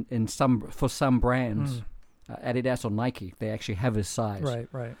 for some brands, Adidas or Nike, they actually have his size.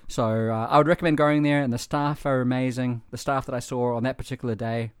 Right. So I would recommend going there, and the staff are amazing. The staff that I saw on that particular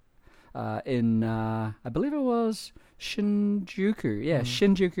day in, I believe it was Shinjuku. Yeah,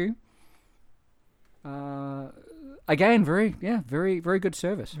 Shinjuku. Again, very good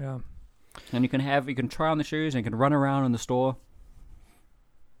service. Yeah. And you can try on the shoes, and you can run around in the store.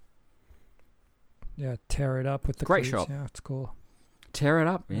 Yeah, tear it up with the great cleats. shop. Yeah, it's cool. Tear it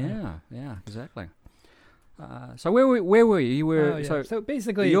up. Yeah, exactly. So where were you? You were so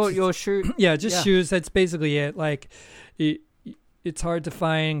basically your shoe. Shoes. That's basically it. Like, it's hard to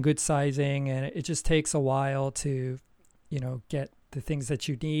find good sizing, and it just takes a while to, get the things that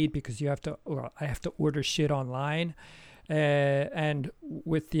you need, because I have to order shit online. And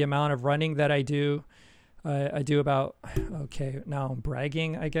with the amount of running that I do about, now I'm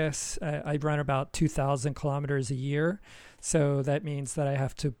bragging, I guess. I run about 2,000 kilometers a year. So that means that I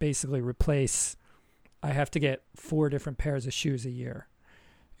have to basically I have to get 4 different pairs of shoes a year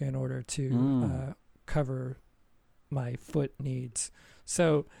in order to cover my foot needs.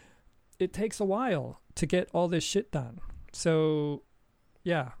 So it takes a while to get all this shit done. So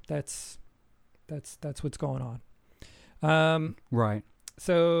yeah, that's what's going on. Right.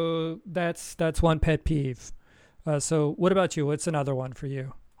 So that's one pet peeve. So what about you? What's another one for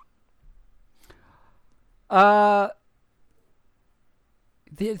you? The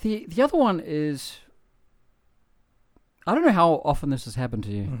other one is, I don't know how often this has happened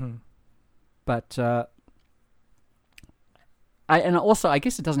to you, but I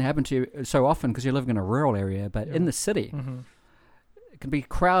guess it doesn't happen to you so often because you're living in a rural area. But in the city, it can be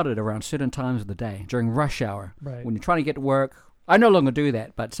crowded around certain times of the day during rush hour. Right. When you're trying to get to work, I no longer do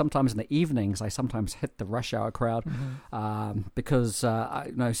that. But sometimes in the evenings, I sometimes hit the rush hour crowd because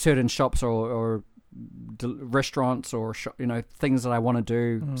certain shops or restaurants or things that I want to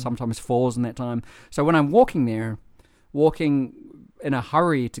do sometimes falls in that time. So when I'm walking in a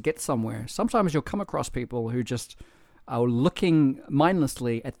hurry to get somewhere, sometimes you'll come across people who just are looking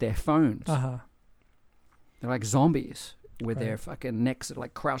mindlessly at their phones. They're like zombies with their fucking necks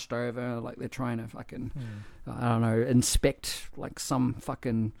like crouched over, like they're trying to fucking inspect like some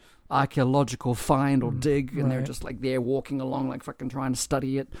fucking archaeological find or dig, and they're just like there walking along like fucking trying to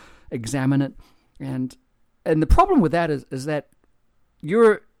study it, examine it. And the problem with that is that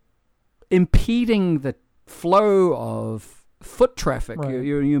you're impeding the flow of foot traffic. Right.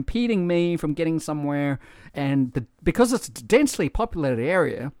 You're impeding me from getting somewhere, and because it's a densely populated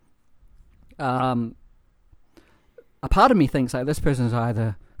area, a part of me thinks like this person is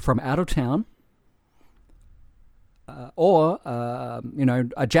either from out of town, or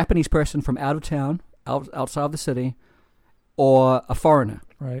a Japanese person from out of town, outside of the city, or a foreigner.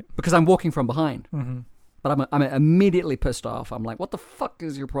 Right. Because I'm walking from behind. But I'm immediately pissed off. I'm like, what the fuck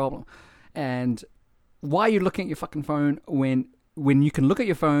is your problem? And why are you looking at your fucking phone when you can look at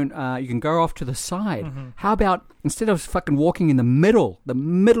your phone, you can go off to the side? How about instead of fucking walking in the middle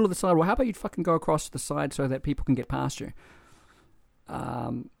of the sidewalk, how about you fucking go across to the side so that people can get past you?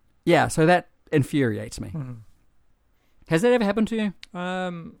 So that infuriates me. Has that ever happened to you?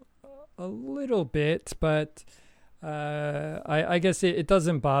 A little bit, but I guess it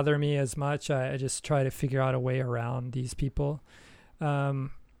doesn't bother me as much. I just try to figure out a way around these people.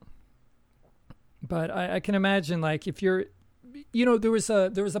 But I can imagine, like, if you're, there was a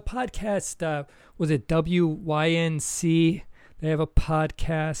podcast, was it WYNC? They have a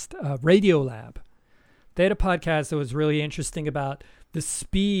podcast, Radiolab. They had a podcast that was really interesting about the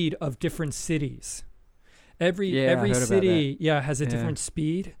speed of different cities. Every city, has a different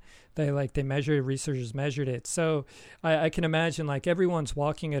speed. Researchers measured it. So I can imagine, like, everyone's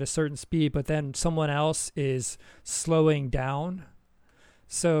walking at a certain speed, but then someone else is slowing down.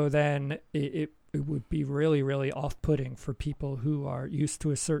 So then it would be really, really off-putting for people who are used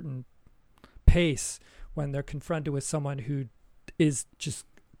to a certain pace when they're confronted with someone who is just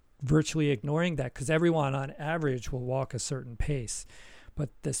virtually ignoring that, because everyone on average will walk a certain pace,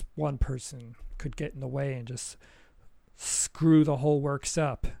 but this one person could get in the way and just screw the whole works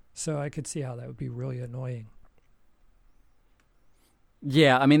up. So I could see how that would be really annoying.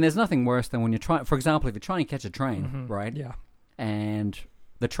 Yeah, I mean, there's nothing worse than when you're trying, for example, if you're trying to catch a train, right? Yeah. And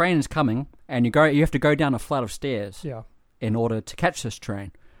the train is coming, and you have to go down a flight of stairs in order to catch this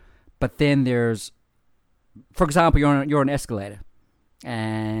train. But then there's, for example, you're on an escalator,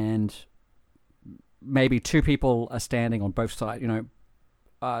 and maybe 2 people are standing on both sides,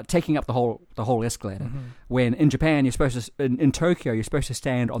 taking up the whole escalator. When in Japan, in Tokyo, you're supposed to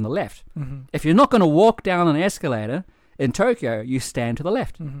stand on the left. If you're not going to walk down an escalator, In Tokyo, you stand to the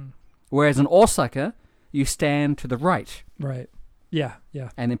left. Whereas in Osaka, you stand to the right. Right. Yeah, yeah.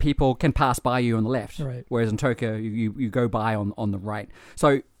 And then people can pass by you on the left. Right. Whereas in Tokyo, you go by on the right.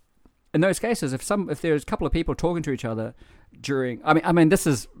 So in those cases, if there's a couple of people talking to each other during, I mean, this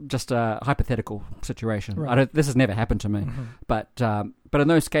is just a hypothetical situation. Right. This has never happened to me. But in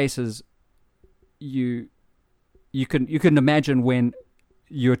those cases, you can imagine when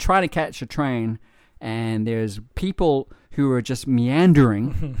you're trying to catch a train and there's people who are just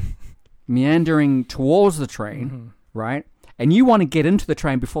meandering towards the train, right? And you want to get into the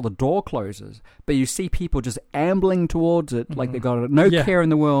train before the door closes, but you see people just ambling towards it like they've got no care in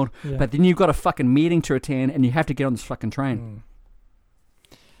the world, but then you've got a fucking meeting to attend and you have to get on this fucking train.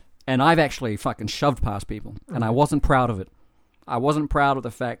 And I've actually fucking shoved past people, and I wasn't proud of it. I wasn't proud of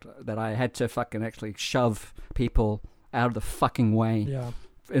the fact that I had to fucking actually shove people out of the fucking way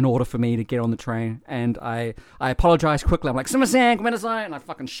in order for me to get on the train. And I apologized quickly. I'm like, "Sumimasen, gomenasai," and I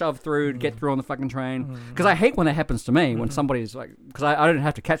fucking shove through to get through on the fucking train. Because I hate when that happens to me, when somebody's like, because I don't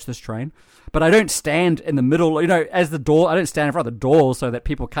have to catch this train, but I don't stand in the middle, as the door, I don't stand in front of the door so that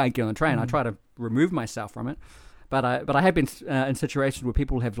people can't get on the train. I try to remove myself from it. But I have been in situations where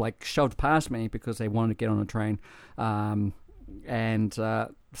people have like shoved past me because they wanted to get on a train.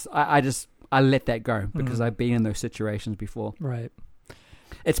 I let that go because I've been in those situations before. Right.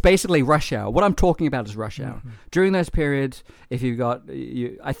 It's basically rush hour. What I'm talking about is rush hour. During those periods, if you've got,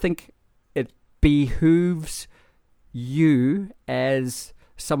 I think it behooves you as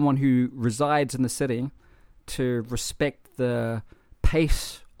someone who resides in the city to respect the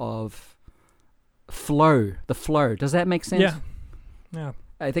pace of the flow. Does that make sense? Yeah.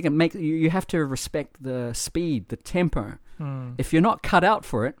 I think you have to respect the speed, the tempo. If you're not cut out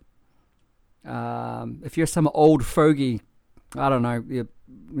for it, if you're some old fogey, I don't know,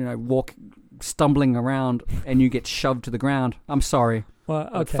 walk stumbling around and you get shoved to the ground, I'm sorry. Well,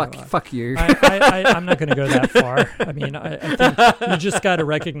 okay. Fuck you. I'm not going to go that far. I mean, I think you just got to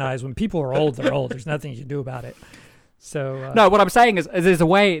recognize when people are old, they're old. There's nothing you can do about it. So no, what I'm saying is there's a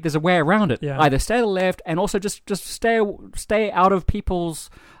way around it. Yeah. Either stay to the left and also just stay out of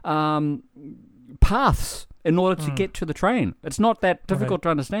people's paths in order to get to the train. It's not that difficult to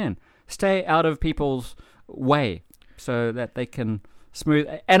understand. Stay out of people's way so that they can smooth.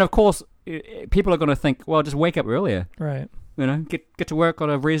 And of course, people are going to think, well, just wake up earlier. Right. Get to work on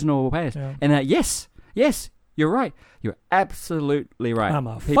a reasonable pace. Yeah. And yes, you're right. You're absolutely right. I'm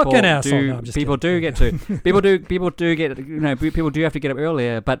a fucking asshole. No, I'm just people kidding. do get to. People do get. People do have to get up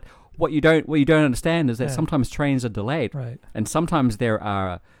earlier. But what you don't understand is that sometimes trains are delayed. Right. And sometimes there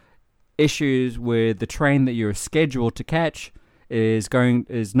are issues with the train that you're scheduled to catch is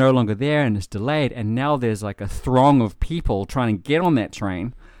no longer there and is delayed, and now there's like a throng of people trying to get on that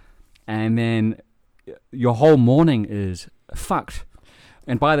train, and then your whole morning is fucked.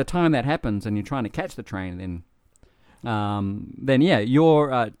 And by the time that happens and you're trying to catch the train, then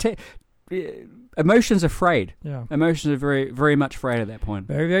your emotions are frayed. Yeah. Emotions are very, very much frayed at that point.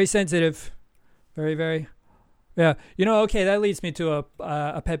 Very, very sensitive. Very, very. Yeah. Okay, that leads me to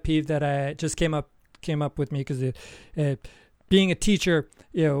a pet peeve that I just came up with me because being a teacher,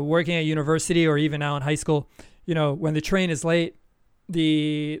 working at university or even now in high school, when the train is late,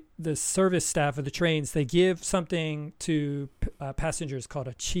 the service staff of the trains, they give something to passengers called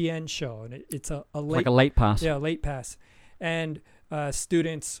a chien show, and it's a late, like a late pass. Yeah, late pass. And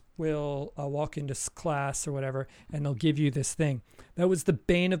students will walk into class or whatever, and they'll give you this thing. That was the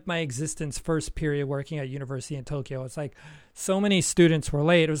bane of my existence first period working at university in Tokyo. It's like so many students were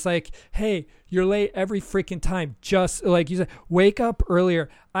late. It was like, hey, you're late every freaking time. Just like you said, wake up earlier.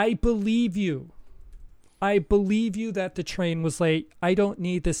 I believe you. I believe you that the train was late. I don't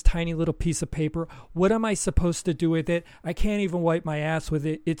need this tiny little piece of paper. What am I supposed to do with it? I can't even wipe my ass with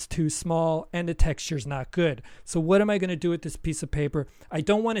it. It's too small and the texture's not good. So what am I going to do with this piece of paper? I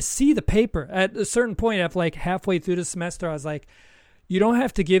don't want to see the paper. At a certain point, after like halfway through the semester, I was like, you don't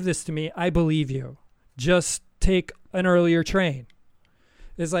have to give this to me. I believe you. Just take an earlier train.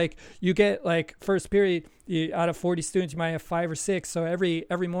 It's like you get like first period, out of 40 students, you might have 5 or 6. So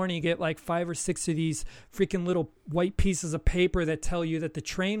every morning you get like 5 or 6 of these freaking little white pieces of paper that tell you that the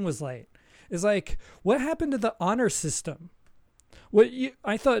train was late. It's like, what happened to the honor system?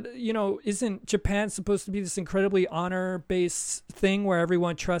 I thought, isn't Japan supposed to be this incredibly honor-based thing where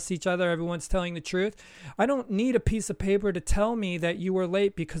everyone trusts each other, everyone's telling the truth? I don't need a piece of paper to tell me that you were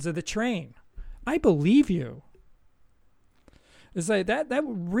late because of the train. I believe you. It's like that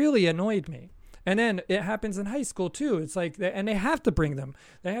really annoyed me. And then it happens in high school too. It's like, and they have to bring them.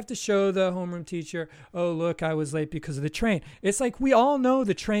 They have to show the homeroom teacher, oh, look, I was late because of the train. It's like, we all know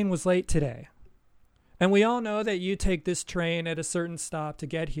the train was late today. And we all know that you take this train at a certain stop to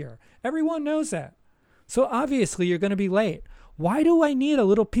get here. Everyone knows that. So obviously you're going to be late. Why do I need a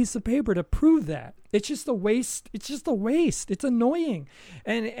little piece of paper to prove that? It's just a waste. It's just a waste. It's annoying.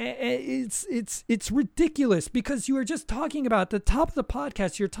 And it's ridiculous because you were just talking about, at the top of the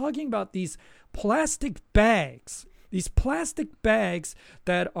podcast, you're talking about these plastic bags. These plastic bags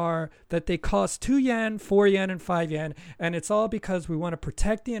that they cost 2 yen, 4 yen, and 5 yen. And it's all because we want to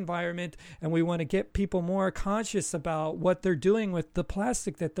protect the environment and we want to get people more conscious about what they're doing with the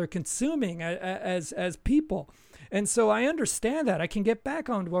plastic that they're consuming as people. And so I understand that. I can get back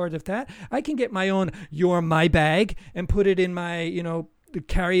on board with that. I can get my own You're My bag and put it in my,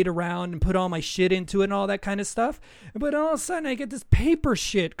 carry it around and put all my shit into it and all that kind of stuff. But all of a sudden I get this paper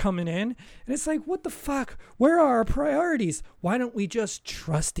shit coming in and it's like, what the fuck? Where are our priorities? Why don't we just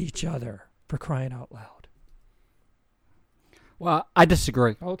trust each other, for crying out loud? Well, I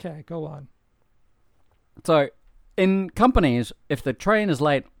disagree. Okay, go on. So in companies, if the train is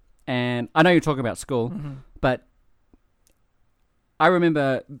late, and I know you're talking about school, but I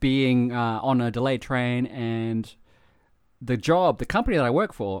remember being on a delayed train, and the company that I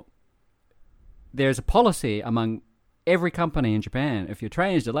work for, there's a policy among every company in Japan. If your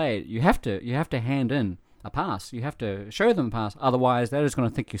train is delayed, you have to hand in a pass. You have to show them a pass. Otherwise, they're just going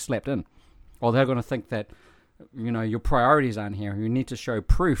to think you slept in, or they're going to think that your priorities aren't here. You need to show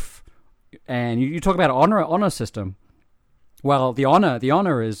proof. And you talk about an honor system. Well, the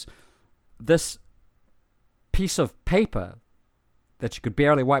honor is this piece of paper that you could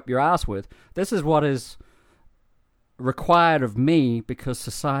barely wipe your ass with. This is what is required of me because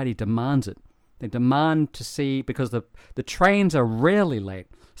society demands it. They demand to see, because the trains are rarely late.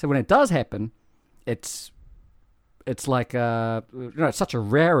 So when it does happen, it's like it's such a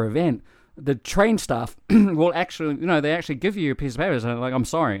rare event. The train staff will actually, they actually give you a piece of paper and like, I'm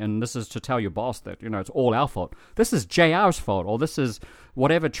sorry, and this is to tell your boss that, it's all our fault. This is JR's fault, or this is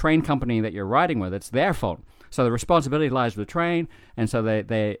whatever train company that you're riding with, it's their fault. So the responsibility lies with the train, and so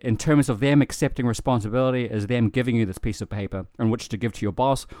they in terms of them accepting responsibility, is them giving you this piece of paper in which to give to your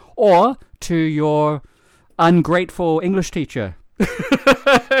boss or to your ungrateful English teacher.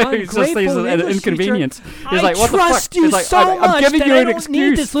 He's just sees an inconvenience. He's like, what trust the fuck? you He's like, so I'm giving much you that an I don't excuse.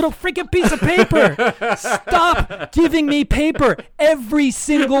 need this little freaking piece of paper. Stop giving me paper every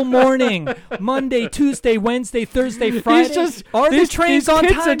single morning. Monday, Tuesday, Wednesday, Thursday, Friday. Are the trains on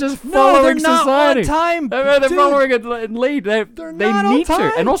kids time? are just No, following they're not society. on time. They're Dude, following a lead. They not need on to,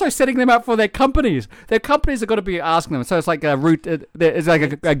 time. and also setting them up for their companies. Their companies are going to be asking them. So it's like a route. It's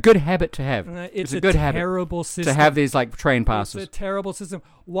like a good habit to have. It's a good terrible habit system to have these like train passes. It's a terrible system.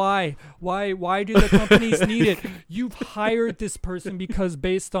 Why do the companies need it? You've hired this person because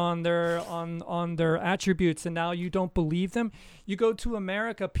based on their on their attributes, and now you don't believe them. You go to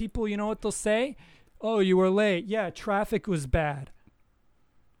America, people, you know what they'll say? Oh, you were late. Yeah, traffic was bad.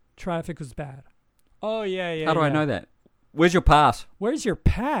 Traffic was bad. Oh yeah. How do I know that? Where's your pass? Where's your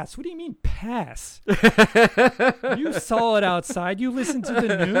pass? What do you mean pass? You saw it outside. You listened to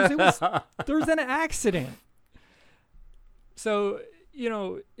the news. There was an accident. So,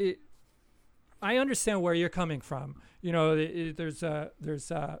 I understand where you're coming from. There's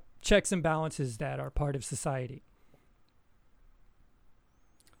checks and balances that are part of society.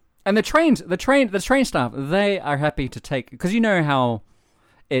 And the train staff, they are happy to take, because you know how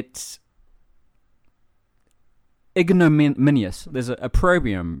it's ignominious. There's a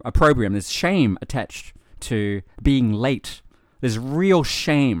opprobrium. There's shame attached to being late. There's real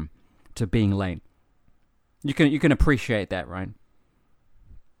shame to being late. You can appreciate that, right?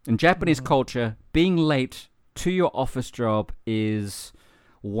 In Japanese culture, being late to your office job is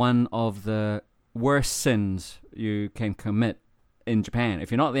one of the worst sins you can commit in Japan. If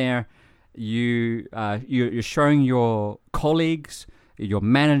you're not there, you're showing your colleagues, your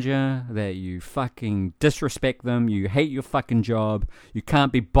manager, that you fucking disrespect them. You hate your fucking job. You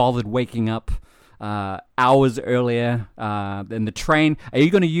can't be bothered waking up hours earlier than the train. Are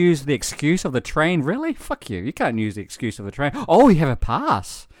you going to use the excuse of the train? Really? Fuck you. You can't use the excuse of the train. Oh, you have a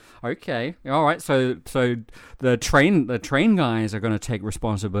pass. Okay. All right. So the train guys are going to take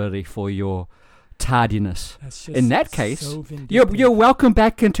responsibility for your tardiness. In that case, so you're welcome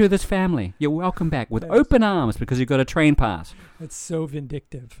back into this family. You're welcome back with open arms because you've got a train pass. That's so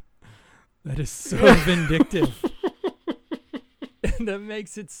vindictive. That is so vindictive. And that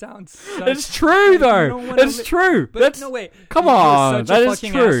makes it sound such... It's true, though. It's true. But no, wait. Come on. You're such that a is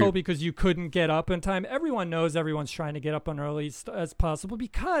fucking true. asshole because you couldn't get up in time. Everyone knows everyone's trying to get up on early as possible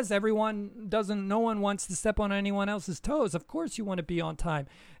because no one wants to step on anyone else's toes. Of course you want to be on time.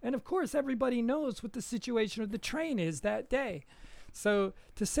 And of course everybody knows what the situation of the train is that day. So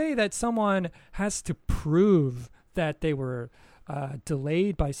to say that someone has to prove that they were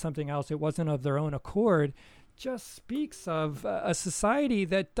delayed by something else, it wasn't of their own accord, just speaks of a society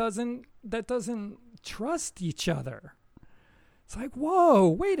that doesn't trust each other. It's like, whoa,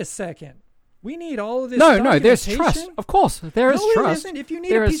 wait a second. We need all of this. No, there's trust. Of course, there is trust. No, it isn't. If you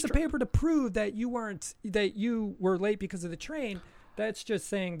need a piece of paper to prove that you were late because of the train, that's just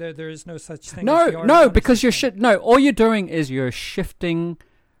saying that there is no such thing. No, because all you're doing is you're shifting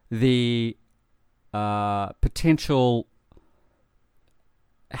the potential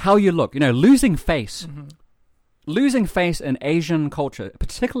how you look. Losing face. Mm-hmm. Losing face in Asian culture,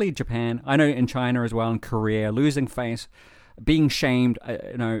 particularly Japan, I know in China as well, in Korea, losing face, being shamed,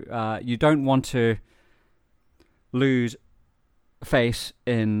 you don't want to lose face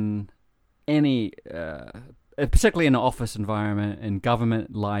in any, particularly in an office environment, in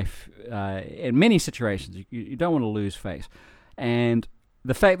government life, in many situations, you don't want to lose face. And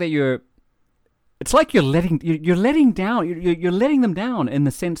the fact that it's like you're letting them down in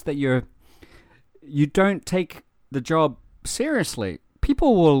the sense that you don't take the job seriously.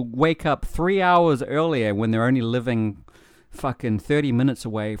 People will wake up 3 hours earlier when they're only living fucking 30 minutes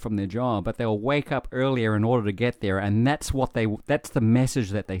away from their job, but they'll wake up earlier in order to get there, and that's the message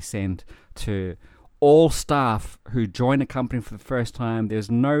that they send to all staff who join a company for the first time. There's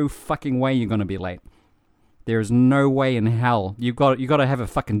no fucking way you're going to be late. There's no way in hell. You got to have a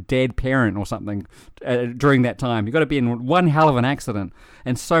fucking dead parent or something during that time. You got to be in one hell of an accident.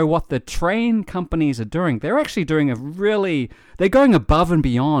 And so what the train companies are doing, they're actually doing they're going above and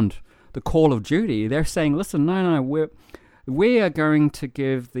beyond the call of duty. They're saying, listen, no, we are going to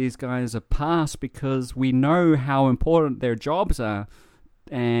give these guys a pass because we know how important their jobs are,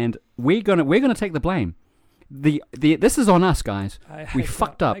 and we're gonna take the blame. This is on us, guys. We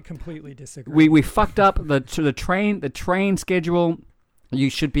fucked up. I completely disagree. We fucked up the train schedule. You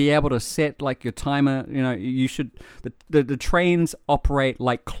should be able to set like your timer. You should. The trains operate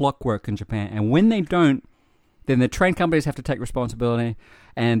like clockwork in Japan, and when they don't, then the train companies have to take responsibility,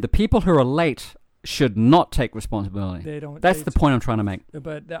 and the people who are late should not take responsibility. They don't. That's the point I'm trying to make.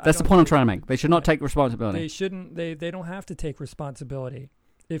 But that's the point I'm trying to make. They should not take responsibility. They shouldn't. They don't have to take responsibility.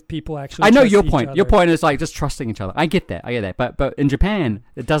 If people actually, I know your point. Other. Your point is like just trusting each other. I get that. But in Japan,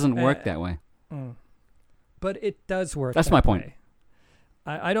 it doesn't work that way. But it does work. That's my point.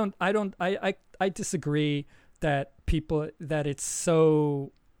 I disagree that it's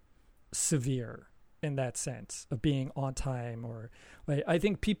so severe in that sense of being on time I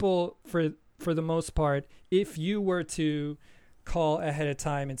think people for the most part, if you were to call ahead of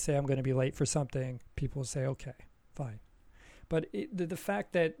time and say I'm going to be late for something, people will say okay, fine. But the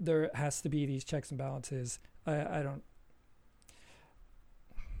fact that there has to be these checks and balances, I don't.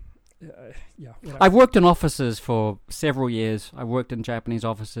 Yeah. Whatever. I've worked in offices for several years. I've worked in Japanese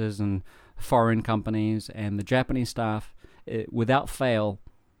offices and foreign companies, and the Japanese staff, without fail,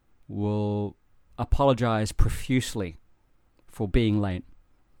 will apologize profusely for being late,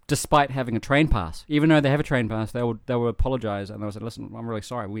 despite having a train pass. Even though they have a train pass, they will apologize, and they'll say, "Listen, I'm really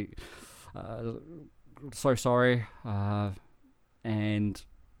sorry. So sorry." And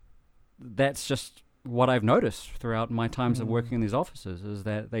that's just what I've noticed throughout my times of working in these offices, is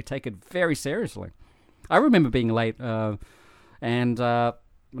that they take it very seriously. I remember being late and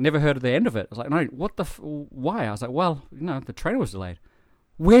never heard of the end of it. I was like, no, what why? I was like, well, the train was delayed.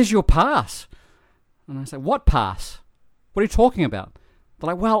 Where's your pass? And I said, what pass? What are you talking about?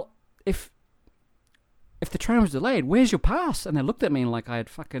 They're like, well, if the train was delayed, where's your pass? And they looked at me like I had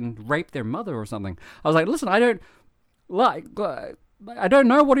fucking raped their mother or something. I was like, listen, I don't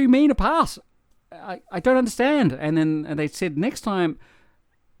know. What do you mean a pass? I don't understand. And they said, next time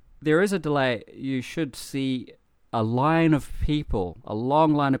there is a delay, you should see a long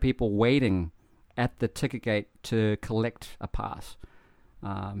line of people waiting at the ticket gate to collect a pass.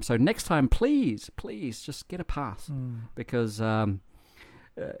 So next time, please just get a pass, because it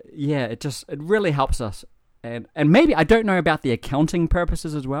really helps us. And maybe, I don't know about the accounting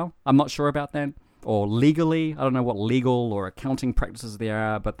purposes as well. I'm not sure about that. Or legally, I don't know what legal or accounting practices there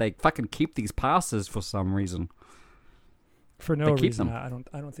are, but they fucking keep these passes for some reason. For no reason. I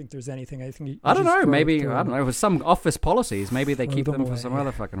don't think there's anything. I don't know. Maybe, I don't know. With some office policies, maybe they keep them for some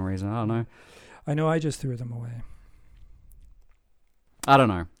other fucking reason. I don't know. I know I just threw them away. I don't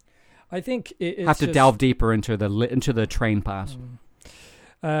know. I think it's have to delve deeper into the train pass.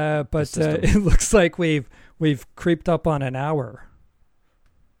 But it looks like we've creeped up on an hour.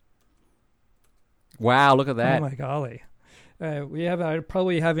 Wow, look at that. Oh my golly. I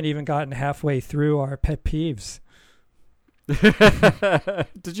probably haven't even gotten halfway through our pet peeves.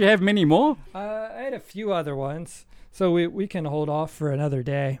 Did you have many more? I had a few other ones. So we can hold off for another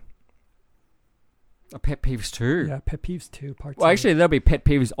day. Pet peeves 2. Yeah, pet peeves 2, part 2. Well, actually, there'll be pet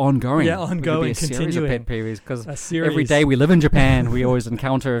peeves ongoing. Yeah, ongoing, a series of continuing. pet peeves, because series. every day we live in Japan, we always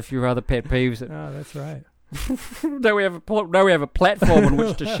encounter a few other pet peeves. Oh, that's right. Now we have a platform on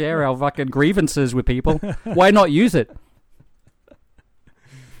which to share our fucking grievances with people. Why not use it?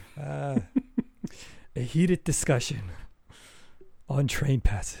 A heated discussion on train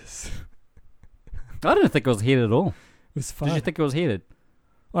passes. I didn't think it was heated at all. It was fun. Did you think it was heated?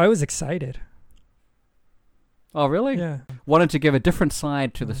 I was excited. Oh, really? Yeah. Wanted to give a different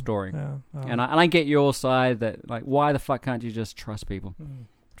side to the story. Yeah. And I get your side that, like, why the fuck can't you just trust people? Mm.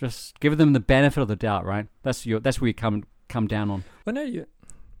 Just give them the benefit of the doubt, right? That's where you come down on. But no,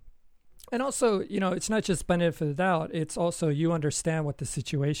 and also, it's not just benefit of the doubt. It's also you understand what the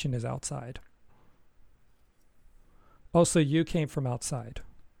situation is outside. Also, you came from outside.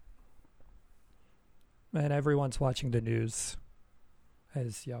 And everyone's watching the news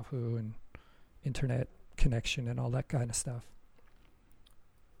as Yahoo and internet connection and all that kind of stuff.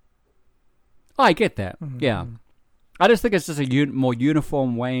 I get that. Mm-hmm. Yeah. I just think it's just a more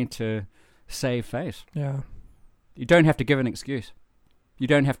uniform way to save face. Yeah. You don't have to give an excuse. You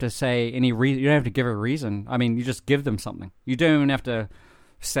don't have to say any reason. You don't have to give a reason. I mean, you just give them something. You don't have to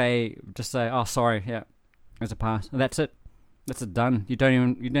say, oh, sorry, yeah, there's a pass. And that's it. That's it, done. You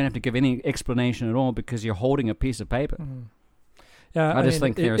don't have to give any explanation at all because you're holding a piece of paper. Mm-hmm. Yeah, I just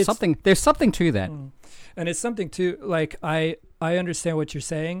think there's something to that. And it's something too, like, I understand what you're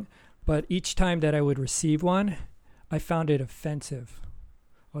saying, but each time that I would receive one, I found it offensive.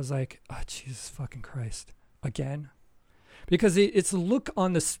 I was like, oh, Jesus fucking Christ. Again? Because it's a look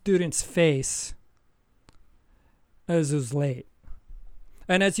on the student's face as it was late.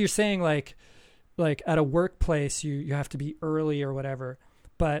 And as you're saying, like at a workplace, you have to be early or whatever.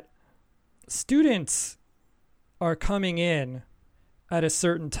 But students are coming in at a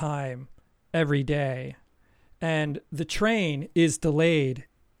certain time every day. And the train is delayed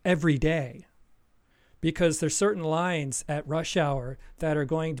every day. Because there's certain lines at rush hour that are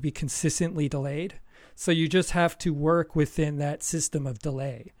going to be consistently delayed. So you just have to work within that system of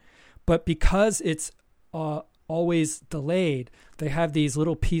delay. But because it's always delayed, they have these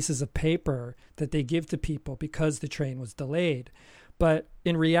little pieces of paper that they give to people because the train was delayed. But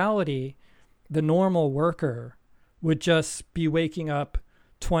in reality, the normal worker would just be waking up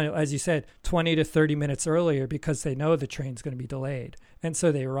 20 to 30 minutes earlier because they know the train's going to be delayed. And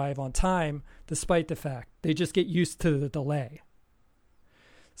so they arrive on time despite the fact they just get used to the delay.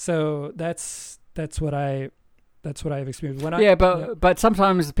 So that's what I've experienced. But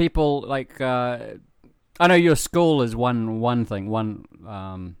sometimes people like I know your school is one thing.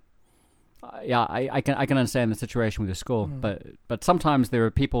 I can understand the situation with your school, but sometimes there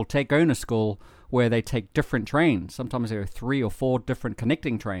are people going to school where they take different trains. Sometimes there are 3 or 4 different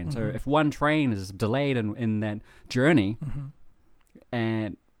connecting trains. So if one train is delayed in that journey,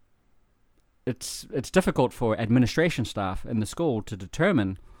 and it's difficult for administration staff in the school to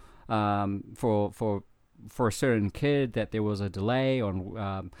determine for a certain kid that there was a delay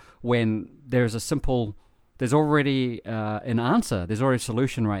on when there's already an answer. There's already a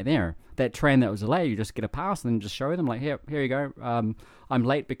solution right there. That train that was delayed, you just get a pass and then just show them, like, here you go. I'm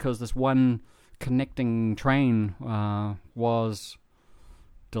late because this one connecting train was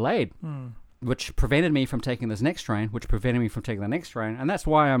delayed, which prevented me from taking this next train, which prevented me from taking the next train, and that's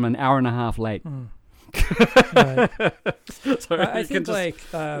why I'm an hour and a half late. Right. So I think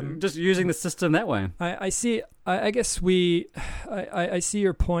just using the system that way. I see. I guess I see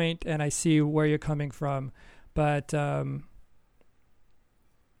your point and I see where you're coming from, but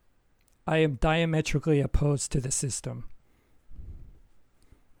I am diametrically opposed to the system.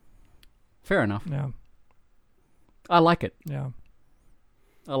 Fair enough. Yeah. I like it. Yeah.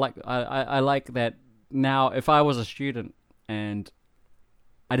 I like that now. If I was a student and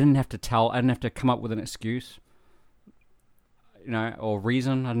I didn't have to come up with an excuse, or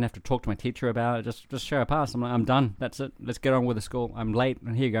reason. I didn't have to talk to my teacher about it. Just show a pass. I'm done. That's it. Let's get on with the school. I'm late,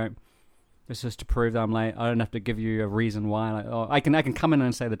 and here you go. This is to prove that I'm late. I don't have to give you a reason why. I can come in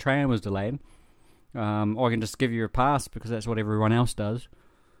and say the train was delayed, or I can just give you a pass because that's what everyone else does,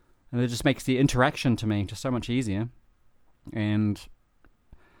 and it just makes the interaction to me just so much easier. And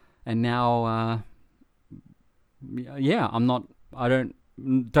now, I'm not. I don't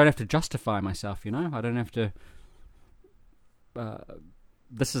have to justify myself. I don't have to.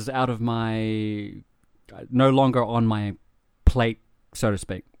 This is out of my, no longer on my plate, so to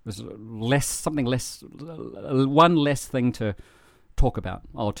speak. There's one less thing to talk about,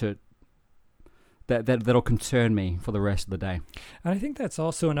 or that'll concern me for the rest of the day. And I think that's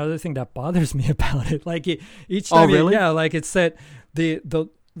also another thing that bothers me about it. Like each time, really? Like it's that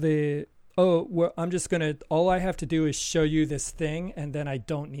I'm just gonna. All I have to do is show you this thing, and then I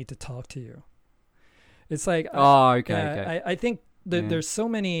don't need to talk to you. It's like, okay. I think there's so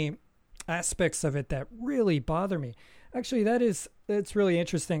many aspects of it that really bother me. Actually, that's really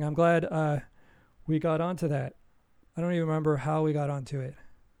interesting. I'm glad we got onto that. I don't even remember how we got onto it.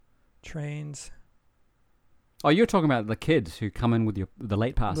 Trains. Oh, you're talking about the kids who come in with the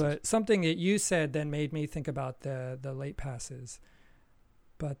late passes. But something that you said then made me think about the late passes.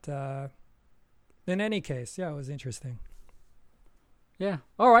 But in any case, yeah, it was interesting. Yeah.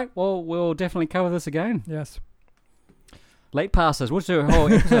 All right. Well, we'll definitely cover this again. Yes. Late passes. We'll do a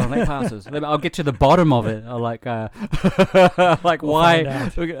whole episode on late passes. I'll get to the bottom of it. Like why?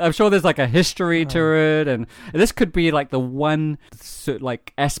 I'm sure there's like a history to it, and this could be like the one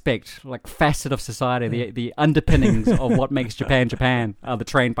like aspect, like facet of society, the underpinnings of what makes Japan are the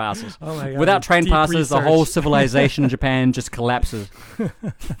train passes. Oh my God. Without train passes, the whole civilization in Japan just collapses.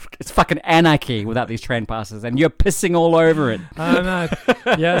 It's fucking anarchy without these train passes, and you're pissing all over it.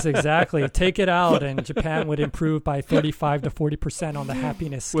 Yes, exactly. Take it out, and Japan would improve by 35 to 40% on the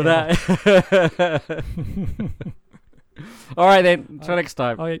happiness scale. All right, then. Till next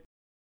time. Okay.